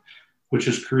 settlement, which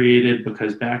is created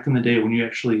because back in the day when you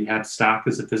actually had stock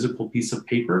as a physical piece of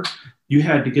paper, you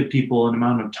had to give people an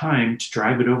amount of time to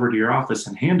drive it over to your office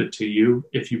and hand it to you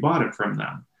if you bought it from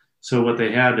them. So what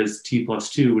they had is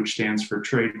T+2, which stands for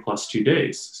trade plus 2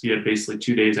 days. So you had basically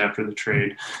 2 days after the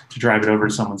trade to drive it over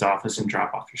to someone's office and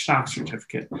drop off your stock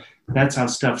certificate. That's how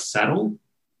stuff settled,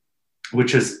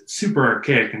 which is super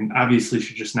archaic and obviously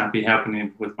should just not be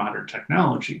happening with modern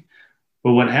technology.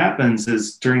 But what happens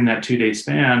is during that 2-day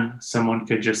span, someone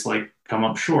could just like come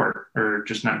up short or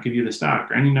just not give you the stock,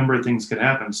 or any number of things could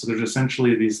happen. So there's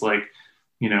essentially these like,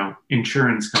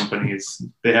 insurance companies,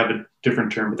 they have a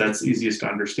different term, but that's easiest to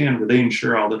understand, where they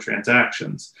insure all the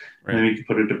transactions. Right. And then you can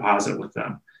put a deposit with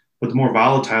them. But the more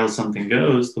volatile something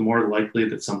goes, the more likely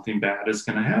that something bad is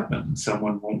going to happen.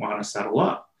 Someone won't want to settle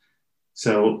up.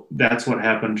 So that's what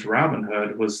happened to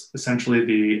Robinhood. Was essentially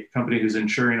the company who's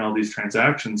insuring all these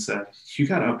transactions said, you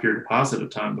got to up your deposit a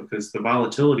ton because the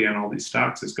volatility on all these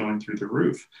stocks is going through the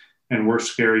roof and we're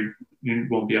scared you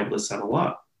won't be able to settle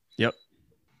up. Yep.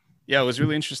 Yeah, it was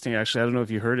really interesting, actually. I don't know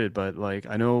if you heard it, but like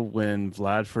I know when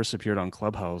Vlad first appeared on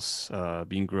Clubhouse,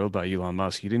 being grilled by Elon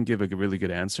Musk, he didn't give a really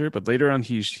good answer. But later on,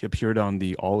 he appeared on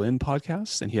the All In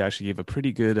podcast, and he actually gave a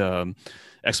pretty good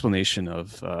explanation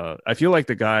of. I feel like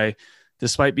the guy,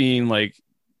 despite being like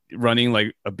running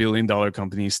like $1 billion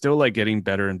company, still like getting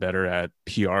better and better at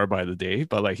PR by the day.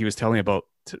 But like he was telling about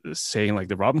saying like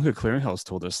the Robinhood Clearinghouse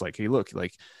told us like, hey, look,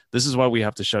 like this is why we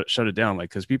have to shut it down. Like,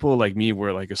 because people like me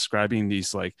were like ascribing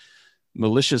these like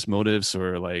malicious motives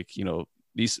or like,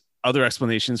 these other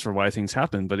explanations for why things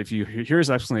happen. But if you hear his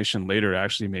explanation later, it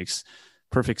actually makes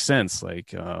perfect sense.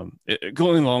 Like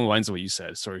going along the lines of what you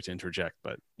said, sorry to interject,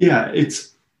 but yeah, it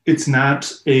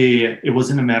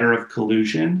wasn't a matter of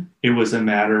collusion. It was a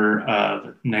matter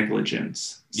of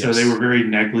negligence. Yes. So they were very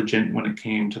negligent when it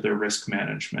came to their risk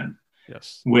management.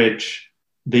 Yes. Which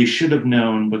they should have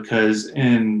known, because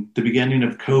in the beginning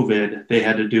of COVID, they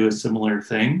had to do a similar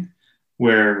thing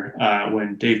where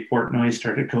when Dave Portnoy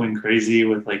started going crazy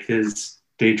with like his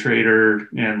day trader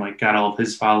and like got all of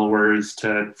his followers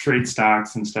to trade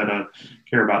stocks instead of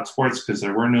care about sports, because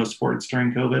there were no sports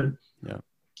during COVID. Yeah.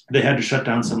 They had to shut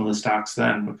down some of the stocks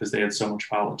then because they had so much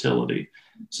volatility.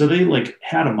 So they like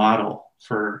had a model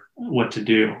for what to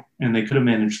do, and they could have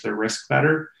managed their risk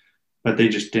better, but they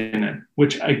just didn't,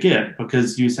 which I get,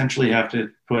 because you essentially have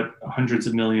to put hundreds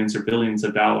of millions or billions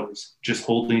of dollars just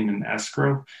holding in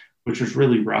escrow, which is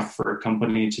really rough for a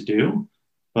company to do.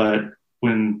 But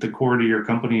when the core to your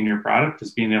company and your product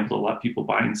is being able to let people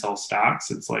buy and sell stocks,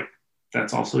 it's like,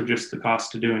 that's also just the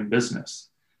cost of doing business.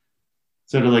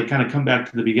 So to like kind of come back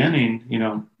to the beginning,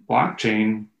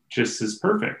 blockchain just is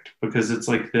perfect because it's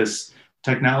like this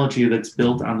technology that's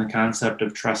built on the concept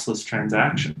of trustless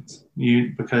transactions.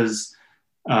 Because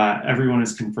everyone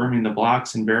is confirming the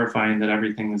blocks and verifying that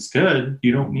everything is good,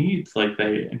 you don't need like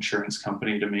the insurance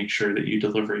company to make sure that you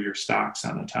deliver your stocks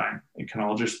on a time. It can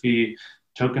all just be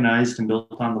tokenized and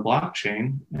built on the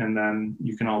blockchain, and then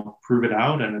you can all prove it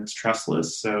out and it's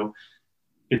trustless. So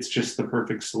it's just the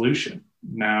perfect solution.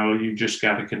 Now you just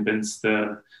got to convince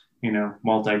the,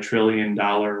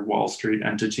 multi-trillion-dollar Wall Street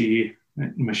entity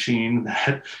machine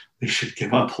that they should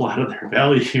give up a lot of their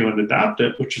value and adopt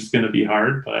it, which is going to be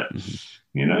hard, but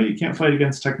you can't fight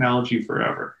against technology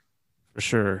forever. For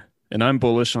sure. And I'm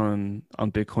bullish on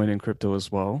Bitcoin and crypto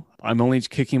as well. I'm only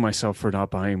kicking myself for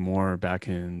not buying more back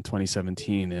in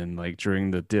 2017 and like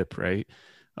during the dip, right?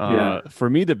 For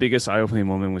me, the biggest eye-opening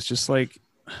moment was just like,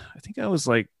 I think I was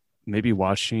like maybe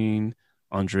watching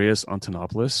Andreas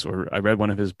Antonopoulos, or I read one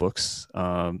of his books,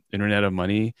 Internet of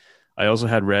Money. I also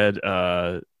had read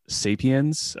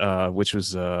Sapiens, which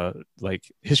was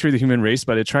like history of the human race,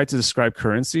 but it tried to describe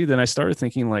currency. Then I started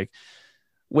thinking like,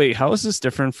 wait, how is this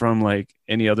different from like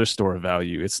any other store of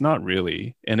value? It's not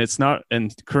really, and it's not,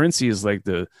 and currency is like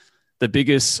the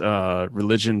biggest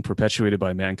religion perpetuated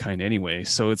by mankind anyway.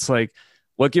 So it's like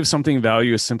what gives something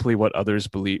value is simply what others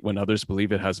believe when others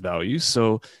believe it has value.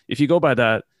 So if you go by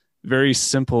that very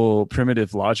simple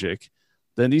primitive logic,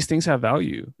 then these things have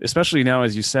value, especially now,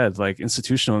 as you said, like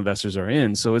institutional investors are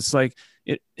in. So it's like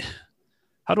it.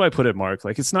 How do I put it, Mark?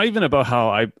 Like, it's not even about how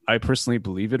I personally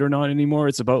believe it or not anymore.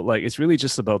 It's about like, it's really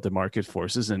just about the market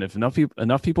forces. And if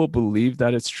enough people believe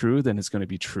that it's true, then it's going to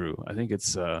be true. I think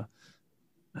it's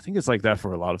like that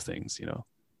for a lot of things, you know,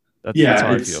 that's Yeah,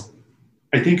 how I feel.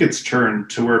 I think it's turned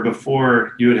to where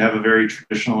before you would have a very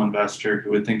traditional investor who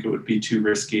would think it would be too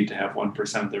risky to have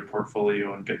 1% of their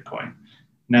portfolio in Bitcoin.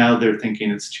 Now they're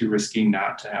thinking it's too risky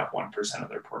not to have 1% of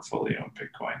their portfolio in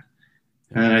Bitcoin.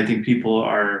 And I think people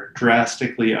are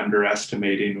drastically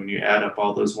underestimating when you add up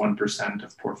all those 1%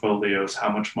 of portfolios, how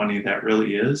much money that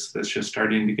really is that's just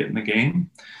starting to get in the game.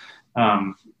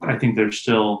 I think there's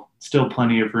still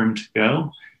plenty of room to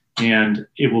go. And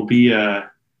it will be a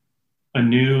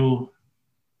new,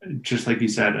 just like you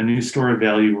said, a new store of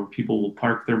value where people will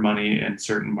park their money in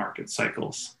certain market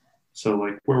cycles. So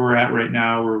like where we're at right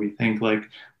now, where we think like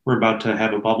we're about to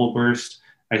have a bubble burst,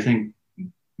 I think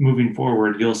moving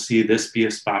forward, you'll see this be a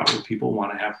spot where people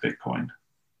want to have Bitcoin.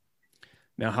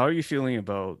 Now, how are you feeling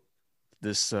about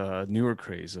this newer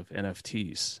craze of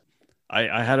NFTs?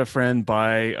 I had a friend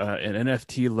buy an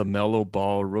NFT LaMelo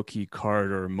Ball rookie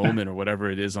card or moment or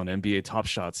whatever it is on NBA Top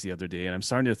Shots the other day, and I'm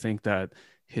starting to think that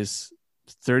his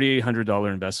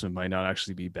 $3,800 investment might not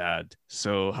actually be bad.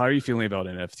 So, how are you feeling about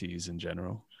NFTs in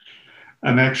general?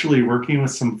 I'm actually working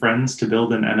with some friends to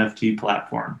build an NFT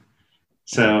platform. Okay.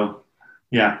 So,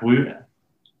 yeah,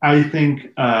 I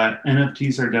think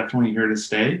NFTs are definitely here to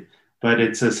stay, but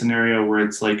it's a scenario where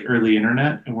it's like early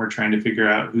internet, and we're trying to figure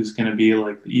out who's going to be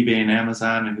like the eBay and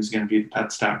Amazon, and who's going to be the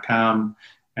Pets.com,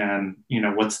 and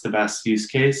what's the best use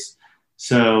case.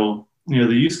 So the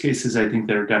use cases I think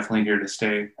that are definitely here to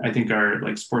stay. I think are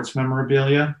like sports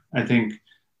memorabilia. I think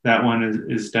that one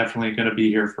is definitely going to be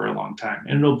here for a long time,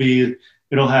 and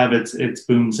it'll have its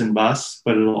booms and busts,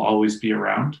 but it'll always be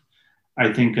around.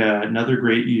 I think another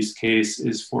great use case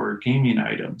is for gaming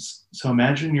items. So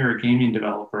imagine you're a gaming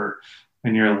developer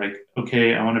and you're like,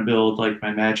 okay, I want to build like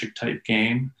my Magic type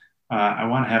game. I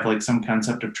want to have like some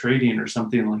concept of trading or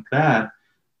something like that.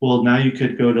 Well, now you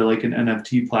could go to like an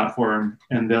NFT platform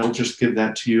and they'll just give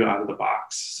that to you out of the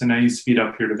box. So now you speed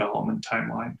up your development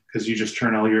timeline because you just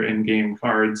turn all your in-game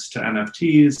cards to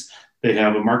NFTs. They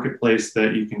have a marketplace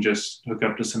that you can just hook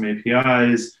up to some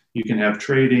APIs. You can have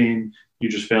trading. You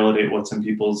just validate what's in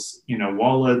people's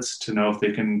wallets to know if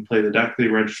they can play the deck they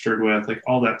registered with, like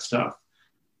all that stuff.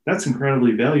 That's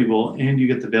incredibly valuable, and you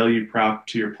get the value prop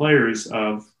to your players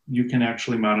of you can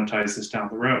actually monetize this down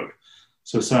the road.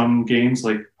 So some games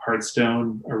like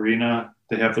Hearthstone, Arena,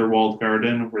 they have their walled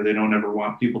garden where they don't ever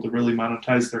want people to really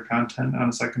monetize their content on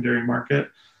a secondary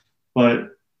market,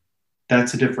 but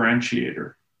that's a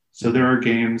differentiator. So there are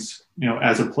games,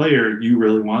 as a player, you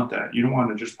really want that. You don't want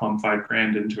to just pump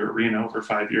 $5,000 into Arena over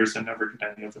 5 years and never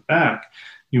get any of it back.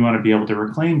 You want to be able to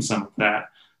reclaim some of that.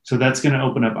 So that's going to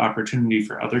open up opportunity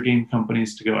for other game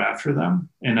companies to go after them.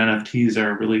 And NFTs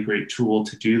are a really great tool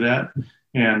to do that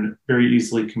and very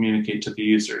easily communicate to the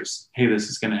users, hey, this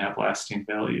is going to have lasting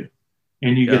value.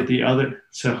 And you Yeah. get the other,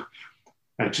 so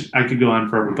I could go on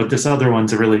forever, but this other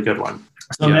one's a really good one.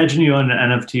 So Yeah. imagine you own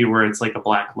an NFT where it's like a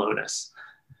Black Lotus.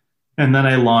 And then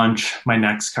I launch my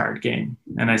next card game.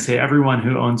 And I say everyone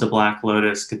who owns a Black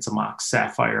Lotus gets a Mox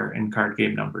Sapphire in card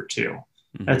game number 2.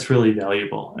 Mm-hmm. That's really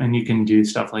valuable. And you can do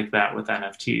stuff like that with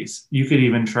NFTs. You could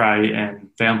even try and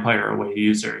vampire away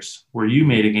users where you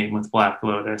made a game with Black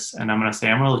Lotus. And I'm going to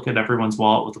say, I'm going to look at everyone's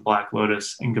wallet with a Black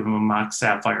Lotus and give them a Mox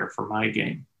Sapphire for my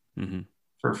game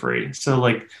for free. So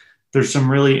like there's some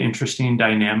really interesting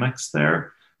dynamics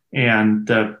there. And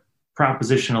the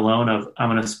proposition alone of I'm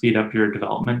going to speed up your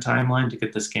development timeline to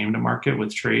get this game to market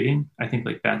with trading, I think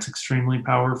like that's extremely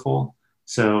powerful.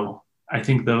 So I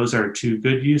think those are 2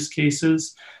 good use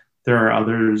cases. There are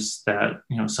others that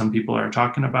some people are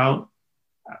talking about.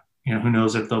 Who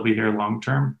knows if they'll be here long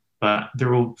term, but there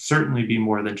will certainly be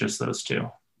more than just those 2.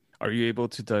 Are you able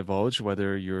to divulge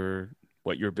whether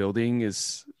what you're building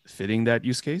is fitting that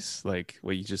use case, like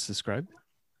what you just described?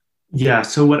 Yeah.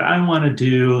 So what I want to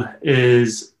do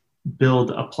is build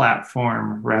a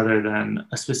platform rather than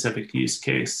a specific use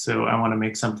case. So I want to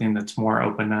make something that's more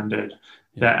open-ended,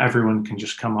 that everyone can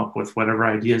just come up with whatever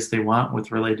ideas they want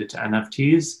with related to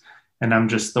NFTs. and I'm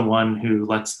just the one who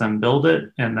lets them build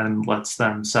it and then lets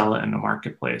them sell it in the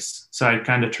marketplace. So I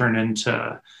kind of turn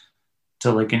into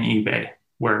like an eBay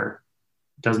where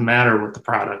it doesn't matter what the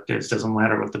product is, doesn't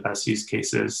matter what the best use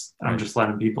case is. I'm Right. just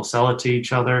letting people sell it to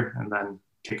each other and then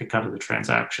take a cut of the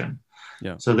transaction.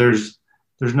 Yeah. So there's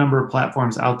a number of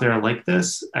platforms out there like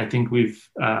this. I think we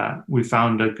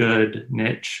found a good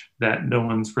niche that no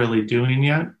one's really doing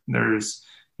yet. There's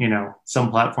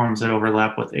some platforms that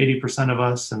overlap with 80% of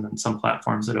us, and then some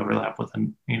platforms that overlap with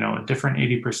a different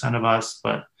 80% of us,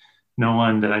 but no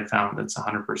one that I found that's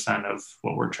 100% of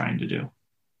what we're trying to do.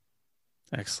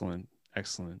 Excellent.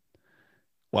 Excellent.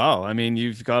 Wow. I mean,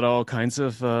 you've got all kinds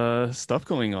of stuff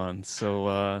going on.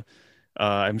 So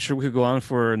I'm sure we could go on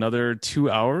for another 2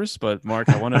 hours, but Mark,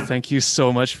 I want to thank you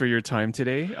so much for your time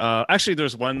today. Actually,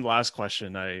 there's one last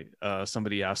question I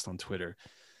somebody asked on Twitter.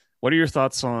 What are your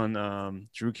thoughts on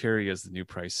Drew Carey as the new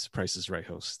Price is Right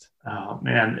host? Oh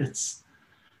man,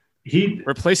 he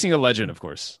Replacing a legend, of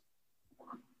course.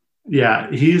 yeah,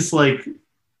 he's like,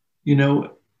 you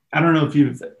know, I don't know if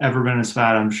you've ever been a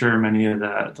spot. I'm sure many of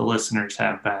the listeners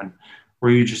have been,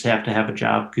 where you just have to have a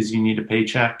job because you need a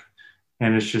paycheck,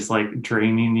 and it's just like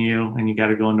draining you, and you got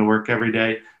to go into work every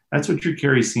day. That's what Drew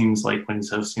Carey seems like when he's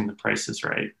hosting The Price is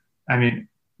Right. I mean,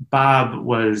 Bob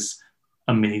was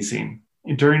amazing.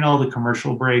 During all the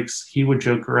commercial breaks, he would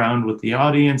joke around with the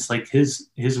audience. Like his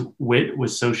wit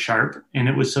was so sharp, and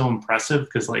it was so impressive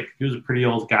because like he was a pretty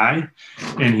old guy,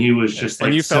 and he was just And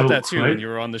like you felt so that too when quick. you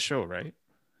were on the show, right?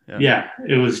 Yeah. Yeah,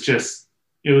 it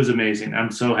was amazing.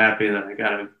 I'm so happy that I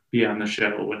got to be on the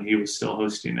show when he was still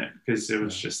hosting it because it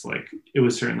was Yeah. just like it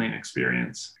was certainly an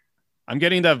experience. I'm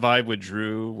getting that vibe with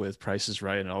Drew with Price is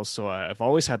Right, and also I've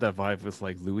always had that vibe with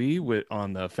like Louis with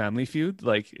on the Family Feud.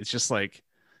 Like it's just like,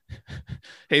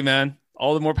 hey man,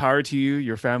 all the more power to you.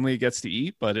 Your family gets to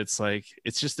eat, but it's like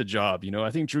it's just a job, you know.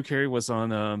 I think Drew Carey was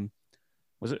on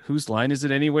was it Whose Line Is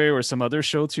It Anyway or some other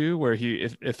show too, where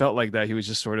it felt like that he was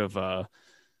just sort of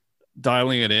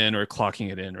dialing it in or clocking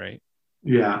it in, right?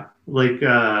 Yeah, like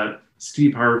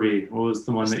Steve Harvey, what was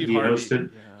the one that Steve he Harvey,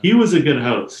 hosted? yeah. He was a good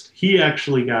host. He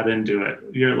actually got into it.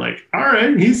 You're like, all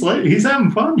right, he's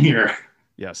having fun here.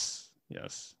 Yes,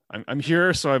 yes. I'm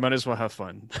here, so I might as well have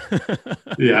fun.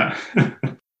 Yeah.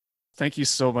 Thank you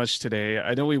so much today.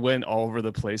 I know we went all over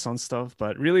the place on stuff,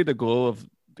 but really the goal of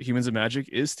Humans of Magic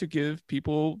is to give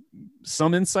people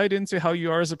some insight into how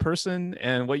you are as a person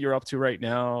and what you're up to right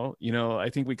now. You know, I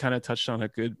think we kind of touched on a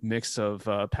good mix of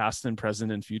past and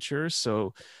present and future.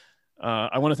 So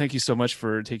I want to thank you so much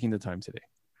for taking the time today.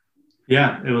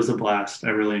 Yeah, it was a blast. I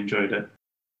really enjoyed it.